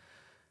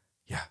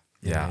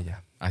yeah.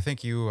 I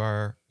think you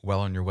are well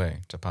on your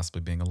way to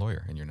possibly being a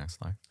lawyer in your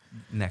next life.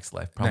 Next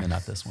life, probably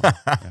not this one.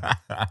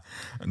 Yeah.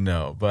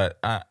 No, but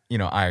I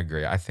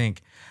agree. I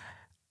think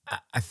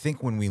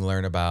when we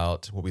learn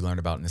about what we learned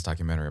about in this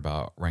documentary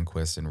about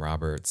Rehnquist and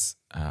Roberts,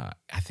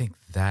 I think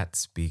that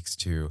speaks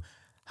to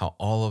how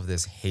all of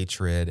this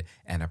hatred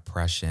and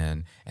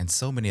oppression and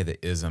so many of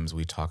the isms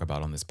we talk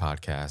about on this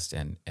podcast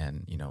and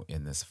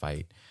in this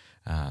fight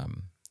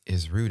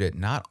is rooted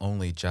not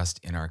only just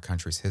in our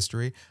country's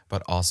history,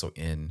 but also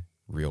in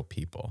real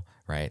people,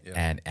 right?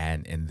 Yeah.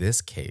 And in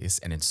this case,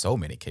 and in so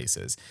many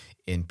cases,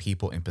 in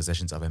people in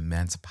positions of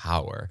immense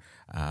power,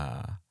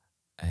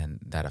 and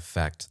that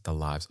affect the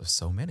lives of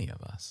so many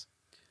of us.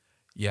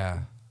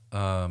 Yeah.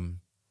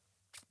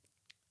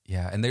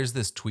 And there's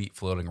this tweet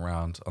floating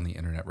around on the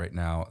internet right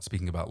now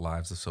speaking about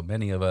lives of so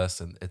many of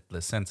us, and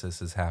the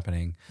census is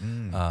happening,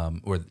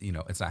 or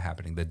it's not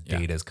happening. The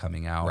data is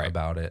coming out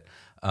about it,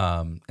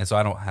 and so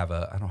I don't have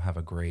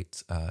a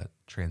great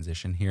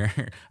transition here,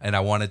 and I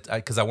wanted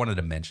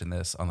to mention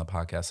this on the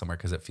podcast somewhere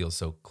because it feels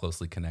so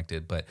closely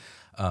connected. But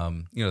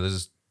there's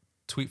this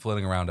tweet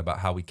floating around about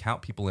how we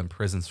count people in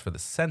prisons for the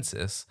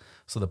census,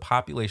 so the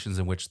populations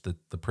in which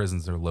the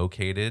prisons are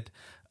located.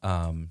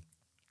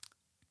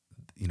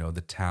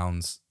 The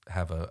towns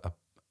have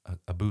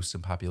a boost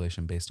in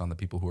population based on the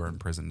people who are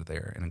imprisoned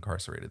there and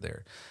incarcerated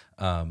there.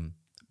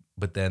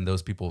 But then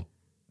those people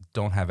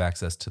don't have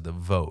access to the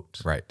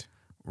vote.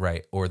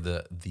 Right. Or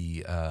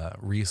the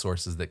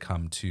resources that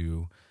come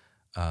to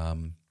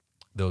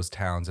those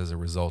towns as a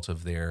result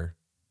of their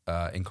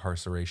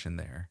incarceration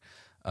there.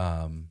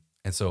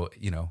 And so,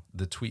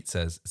 the tweet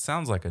says, it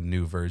sounds like a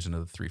new version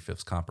of the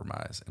 3/5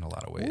 compromise in a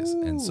lot of ways.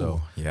 Ooh, and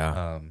so,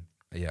 yeah.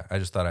 I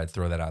just thought I'd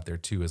throw that out there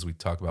too, as we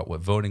talk about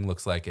what voting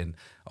looks like and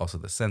also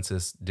the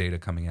census data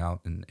coming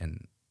out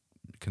and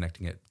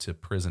connecting it to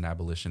prison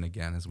abolition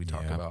again, as we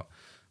talk about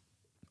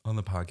on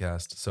the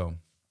podcast. So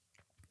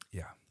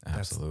yeah,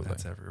 absolutely.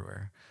 That's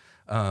everywhere.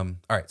 All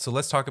right. So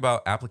let's talk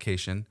about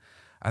application.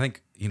 I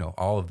think,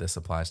 all of this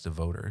applies to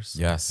voters.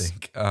 Yes. I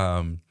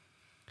think,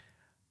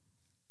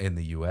 in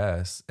the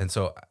US. And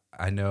so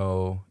I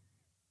know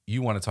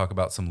you want to talk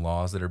about some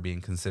laws that are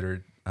being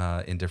considered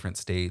in different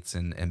states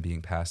and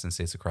being passed in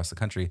states across the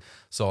country.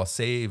 So I'll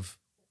save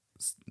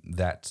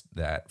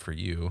that for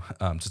you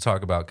to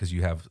talk about, because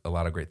you have a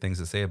lot of great things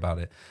to say about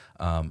it.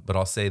 But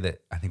I'll say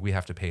that I think we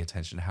have to pay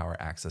attention to how our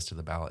access to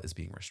the ballot is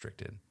being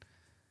restricted.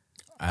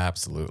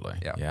 Absolutely.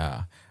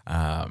 Yeah.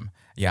 I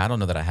don't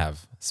know that I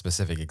have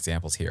specific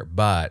examples here,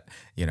 but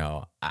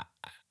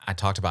I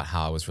talked about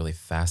how I was really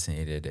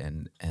fascinated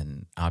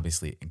and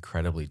obviously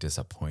incredibly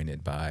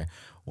disappointed by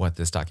what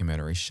this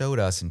documentary showed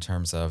us in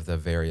terms of the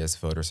various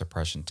voter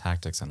suppression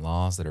tactics and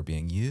laws that are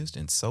being used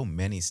in so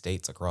many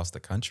states across the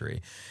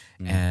country.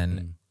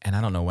 And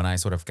I don't know, when I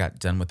sort of got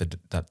done with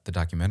the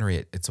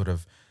documentary, it sort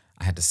of,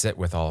 I had to sit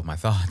with all of my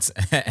thoughts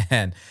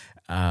and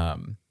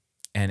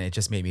it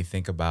just made me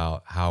think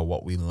about how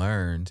what we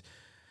learned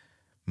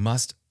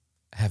must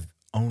have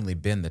only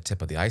been the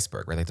tip of the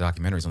iceberg, right? Like, the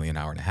documentary is only an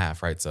hour and a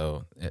half, right?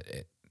 So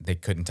they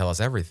couldn't tell us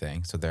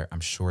everything. So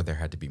I'm sure there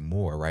had to be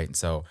more, right? And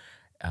so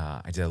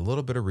I did a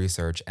little bit of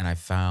research, and I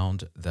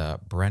found the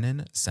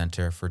Brennan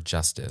Center for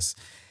Justice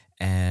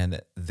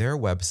and their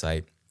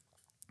website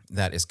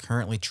that is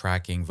currently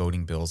tracking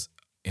voting bills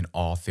in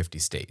all 50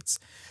 states.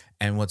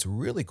 And what's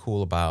really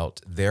cool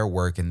about their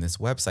work in this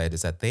website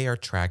is that they are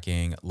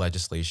tracking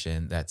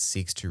legislation that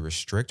seeks to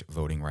restrict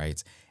voting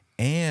rights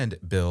and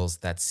bills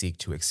that seek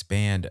to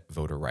expand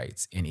voter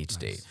rights in each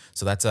state.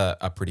 So that's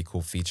a pretty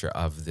cool feature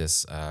of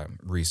this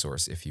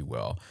resource, if you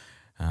will,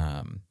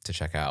 to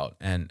check out.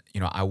 And,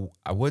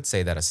 I would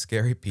say that a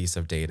scary piece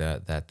of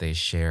data that they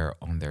share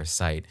on their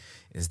site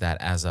is that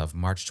as of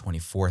March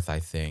 24th, I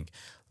think,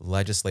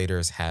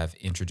 legislators have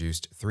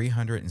introduced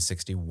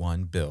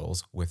 361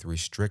 bills with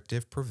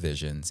restrictive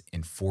provisions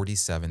in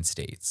 47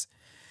 states.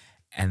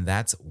 And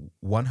that's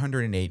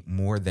 108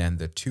 more than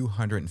the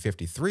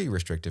 253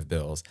 restrictive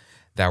bills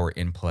that were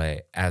in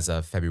play as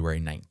of February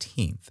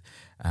 19th,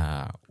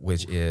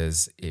 which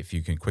is, if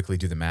you can quickly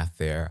do the math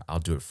there, I'll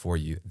do it for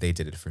you. They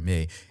did it for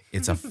me.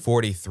 It's a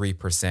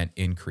 43%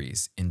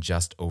 increase in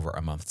just over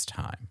a month's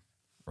time,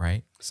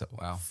 right? So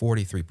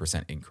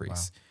 43%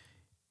 increase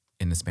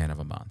in the span of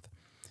a month.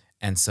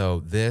 And so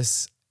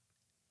this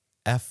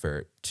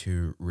effort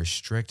to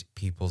restrict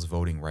people's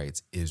voting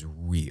rights is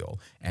real,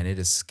 and it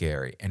is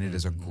scary, and it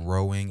is a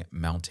growing,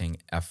 mounting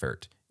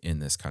effort in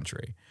this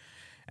country.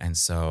 And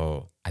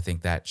so I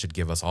think that should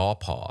give us all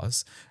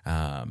pause.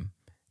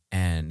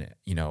 And,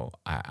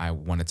 I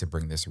wanted to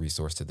bring this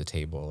resource to the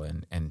table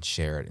and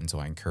share it. And so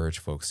I encourage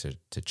folks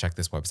to check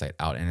this website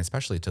out, and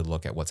especially to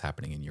look at what's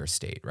happening in your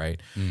state,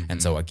 right?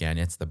 And so again,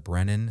 it's the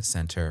Brennan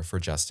Center for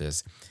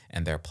Justice,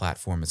 and their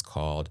platform is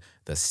called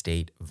the the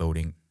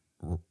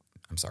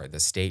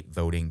State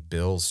Voting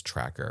Bills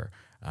Tracker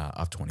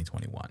of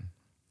 2021.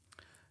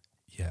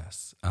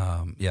 Yes.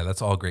 Yeah,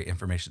 that's all great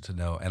information to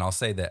know. And I'll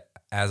say that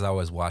as I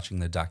was watching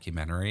the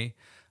documentary,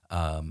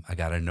 I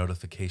got a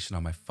notification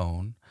on my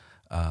phone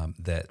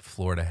that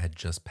Florida had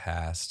just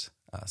passed.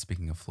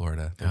 Speaking of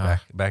Florida,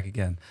 they're back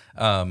again.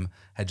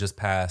 Had just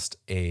passed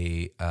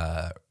a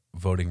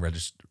voting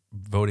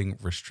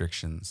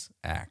restrictions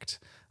act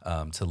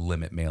to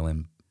limit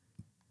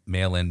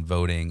mail-in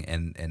voting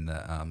and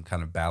the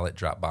kind of ballot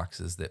drop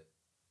boxes that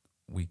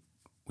we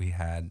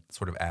had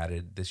sort of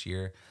added this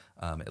year.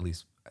 At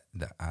least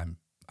that I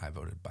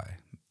voted by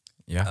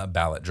a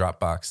ballot drop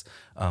box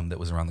that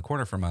was around the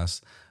corner from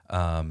us.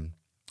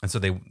 And so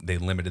they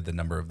limited the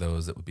number of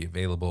those that would be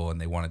available,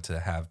 and they wanted to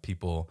have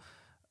people.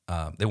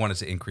 They wanted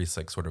to increase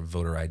like sort of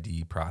voter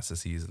ID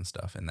processes and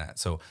stuff in that.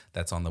 So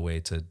that's on the way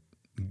to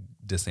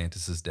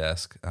DeSantis's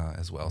desk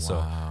as well. Wow.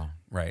 So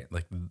right,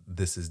 like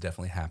this is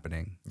definitely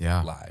happening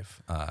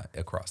live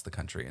across the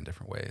country in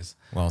different ways.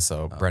 Well,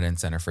 so Brennan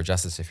Center for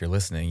Justice, if you're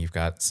listening, you've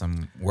got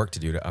some work to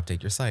do to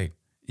update your site.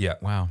 Yeah.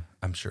 Wow.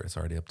 I'm sure it's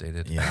already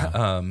updated.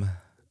 Yeah.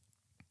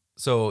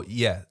 So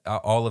yeah,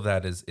 all of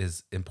that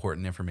is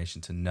important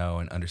information to know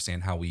and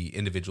understand how we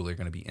individually are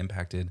going to be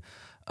impacted.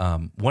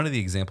 One of the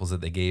examples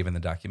that they gave in the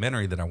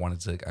documentary that I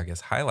wanted to, I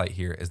guess, highlight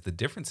here is the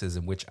differences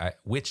in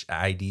which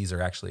IDs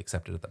are actually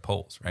accepted at the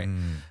polls, right?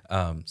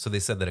 So they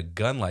said that a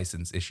gun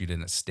license issued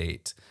in a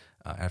state,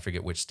 I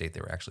forget which state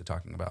they were actually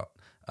talking about,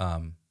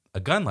 a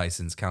gun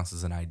license counts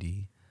as an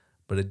ID,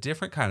 but a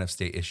different kind of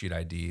state issued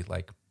ID,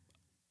 like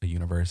a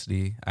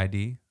university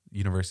ID,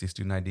 university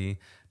student ID,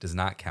 does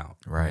not count.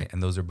 Right.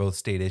 And those are both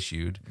state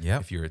issued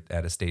if you're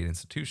at a state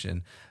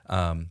institution.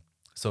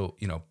 So,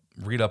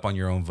 read up on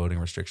your own voting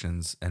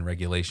restrictions and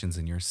regulations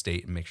in your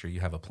state and make sure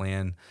you have a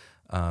plan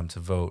to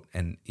vote.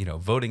 And,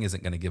 voting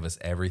isn't going to give us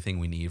everything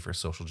we need for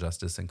social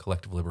justice and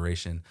collective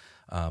liberation,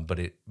 but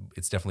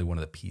it's definitely one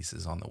of the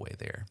pieces on the way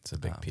there. It's a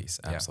big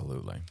piece.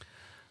 Absolutely.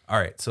 All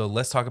right. So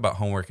let's talk about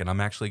homework. And I'm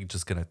actually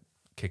just going to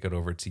kick it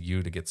over to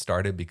you to get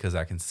started because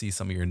I can see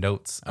some of your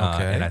notes.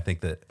 Okay. And I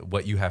think that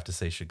what you have to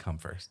say should come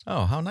first.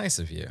 Oh, how nice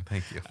of you.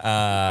 Thank you.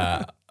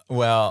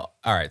 Well,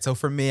 all right. So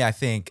for me, I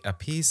think a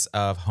piece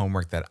of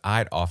homework that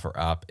I'd offer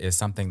up is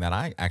something that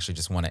I actually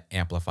just want to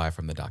amplify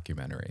from the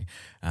documentary.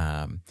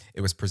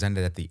 It was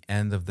presented at the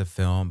end of the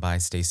film by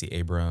Stacey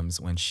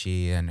Abrams when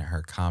she and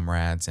her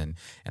comrades and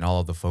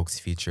all of the folks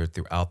featured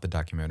throughout the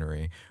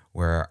documentary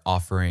were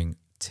offering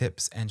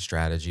tips and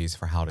strategies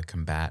for how to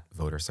combat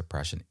voter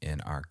suppression in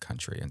our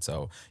country. And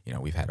so,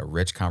 we've had a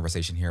rich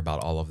conversation here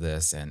about all of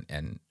this,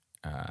 and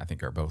I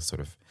think are both sort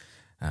of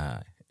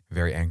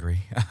very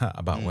angry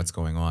about what's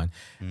going on.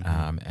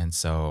 And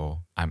so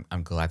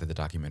I'm glad that the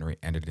documentary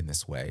ended in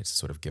this way to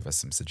sort of give us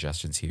some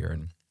suggestions here.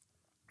 And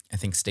I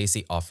think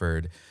Stacey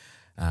offered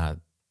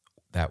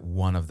that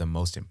one of the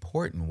most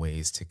important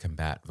ways to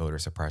combat voter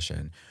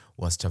suppression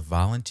was to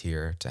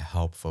volunteer to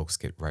help folks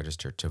get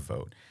registered to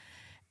vote.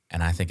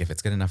 And I think if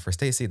it's good enough for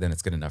Stacey, then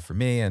it's good enough for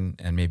me and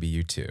maybe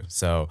you too.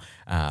 So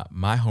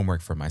my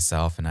homework for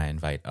myself, and I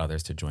invite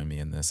others to join me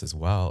in this as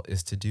well,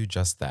 is to do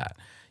just that.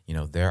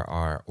 There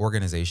are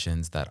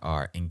organizations that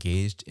are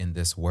engaged in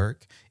this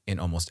work in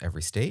almost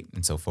every state.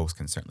 And so folks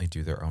can certainly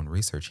do their own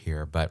research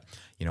here. But,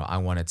 I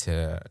wanted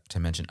to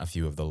mention a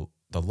few of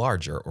the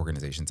larger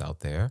organizations out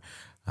there.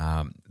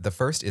 The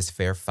first is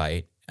Fair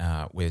Fight,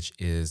 which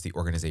is the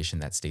organization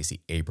that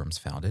Stacey Abrams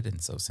founded.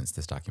 And so since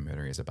this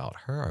documentary is about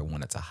her, I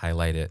wanted to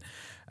highlight it.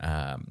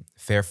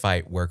 Fair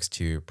Fight works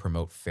to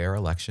promote fair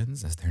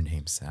elections, as their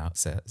name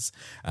says,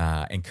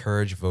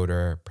 encourage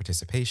voter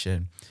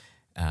participation,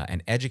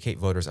 and educate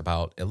voters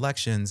about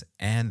elections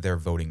and their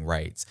voting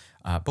rights,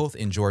 both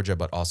in Georgia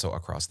but also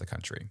across the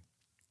country.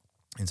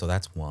 And so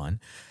that's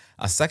one.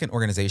 A second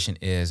organization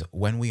is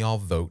When We All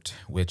Vote,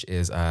 which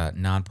is a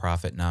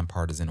nonprofit,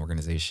 nonpartisan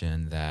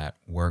organization that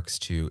works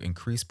to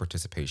increase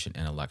participation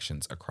in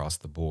elections across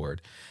the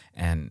board.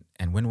 And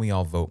When We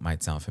All Vote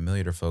might sound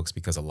familiar to folks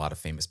because a lot of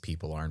famous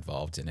people are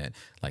involved in it,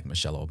 like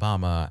Michelle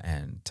Obama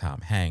and Tom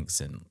Hanks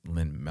and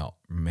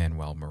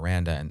Lin-Manuel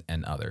Miranda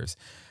and others.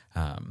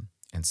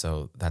 And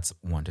so that's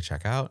one to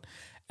check out.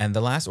 And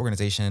the last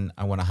organization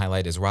I want to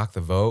highlight is Rock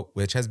the Vote,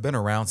 which has been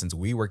around since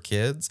we were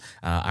kids.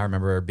 I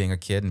remember being a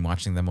kid and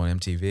watching them on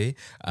MTV.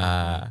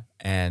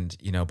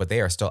 But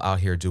they are still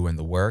out here doing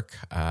the work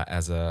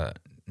as a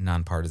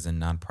nonpartisan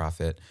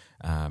nonprofit,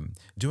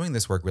 doing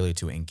this work really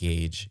to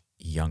engage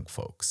young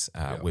folks,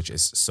 which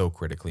is so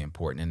critically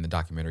important. And the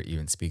documentary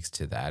even speaks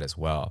to that as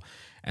well.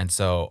 And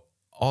so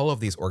all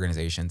of these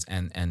organizations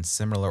and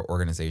similar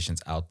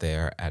organizations out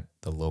there at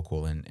the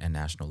local and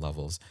national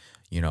levels,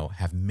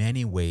 have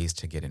many ways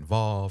to get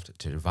involved,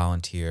 to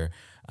volunteer,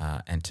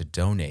 and to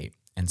donate.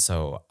 And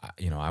so,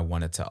 I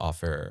wanted to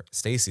offer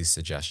Stacy's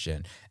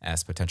suggestion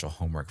as potential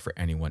homework for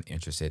anyone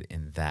interested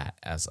in that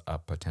as a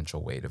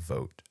potential way to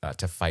vote,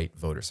 to fight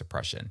voter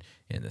suppression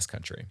in this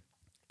country.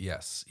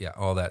 Yes. Yeah.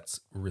 All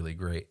that's really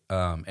great.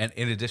 And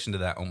in addition to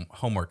that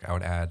homework, I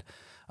would add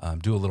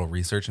do a little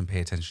research and pay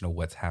attention to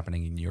what's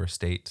happening in your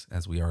state,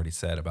 as we already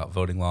said about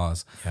voting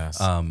laws. Yes.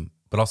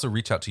 But also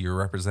reach out to your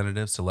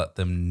representatives to let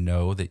them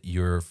know that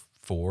you're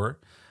for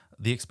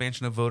the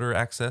expansion of voter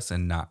access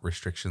and not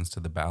restrictions to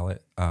the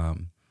ballot.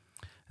 And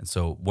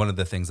so one of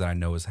the things that I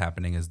know is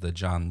happening is the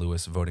John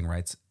Lewis Voting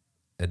Rights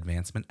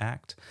Advancement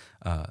Act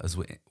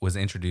was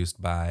introduced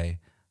by,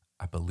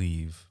 I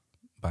believe,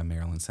 by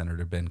Maryland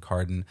Senator Ben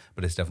Cardin,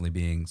 but it's definitely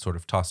being sort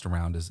of tossed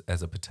around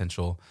as a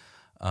potential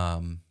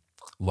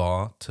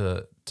law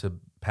to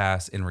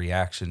pass in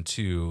reaction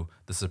to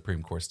the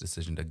Supreme Court's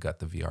decision to gut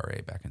the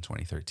VRA back in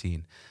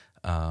 2013.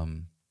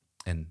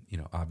 And,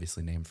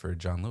 obviously named for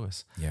John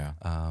Lewis. Yeah.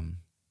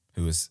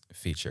 Who is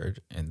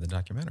featured in the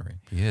documentary.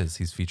 He is.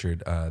 He's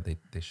featured.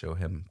 They show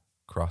him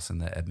crossing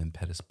the Edmund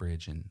Pettus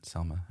Bridge in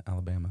Selma,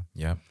 Alabama.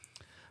 Yep.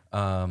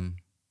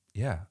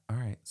 Yeah. All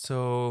right.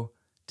 So,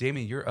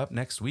 Damien, you're up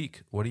next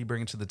week. What are you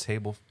bringing to the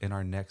table in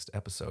our next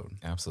episode?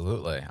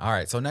 Absolutely. All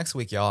right. So next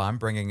week, y'all, I'm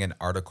bringing an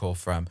article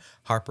from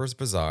Harper's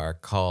Bazaar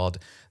called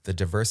 "The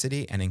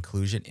Diversity and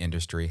Inclusion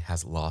Industry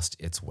Has Lost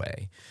Its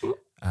Way,"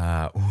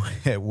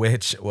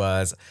 which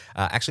was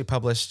actually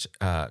published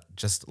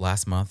just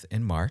last month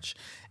in March.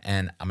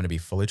 And I'm going to be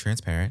fully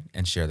transparent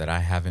and share that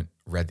I haven't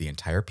read the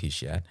entire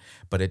piece yet,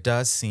 but it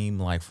does seem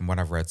like, from what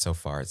I've read so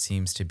far, it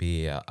seems to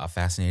be a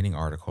fascinating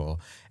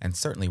article and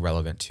certainly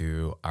relevant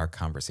to our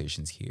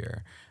conversations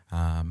here.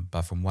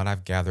 But from what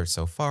I've gathered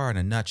so far, in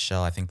a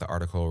nutshell, I think the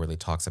article really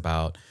talks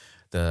about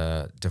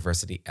the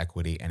diversity,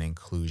 equity, and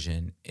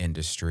inclusion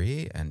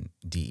industry, and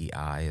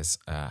DEI is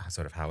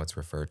sort of how it's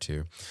referred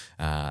to.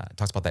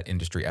 Talks about that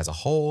industry as a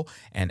whole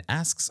and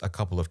asks a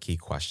couple of key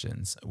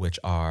questions, which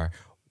are,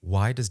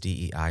 why does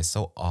DEI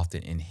so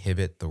often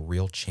inhibit the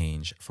real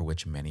change for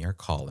which many are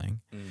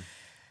calling?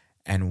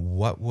 And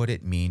what would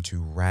it mean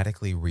to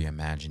radically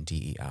reimagine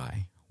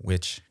DEI?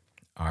 Which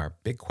are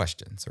big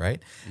questions,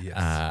 right?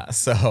 Yes.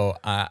 So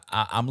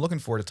I'm looking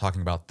forward to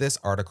talking about this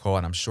article,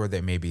 and I'm sure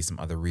there may be some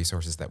other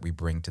resources that we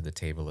bring to the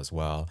table as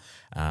well.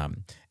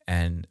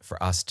 And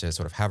for us to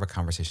sort of have a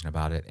conversation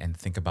about it and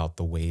think about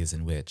the ways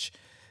in which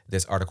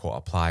this article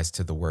applies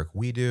to the work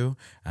we do,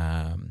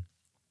 and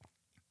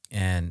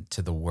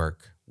to the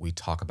work we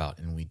talk about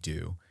and we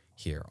do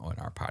here on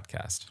our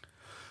podcast.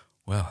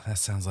 Well, that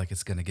sounds like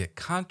it's going to get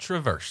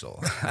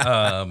controversial.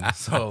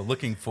 So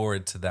looking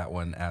forward to that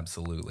one.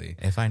 Absolutely.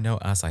 If I know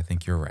us, I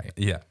think you're right.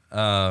 Yeah.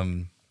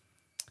 All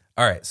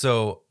right.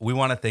 So we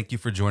want to thank you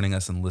for joining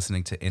us and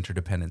listening to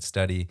Interdependent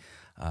Study.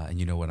 And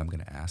you know what I'm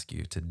going to ask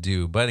you to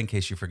do. But in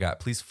case you forgot,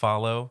 please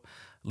follow,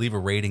 leave a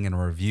rating and a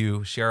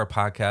review, share our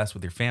podcast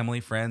with your family,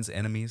 friends,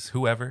 enemies,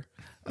 whoever.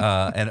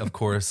 And of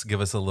course,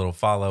 give us a little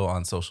follow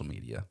on social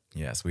media.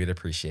 Yes, we'd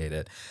appreciate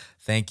it.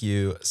 Thank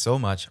you so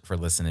much for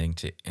listening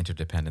to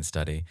Interdependent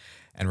Study.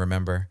 And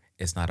remember,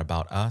 it's not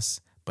about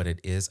us, but it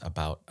is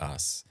about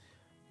us.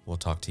 We'll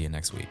talk to you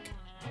next week.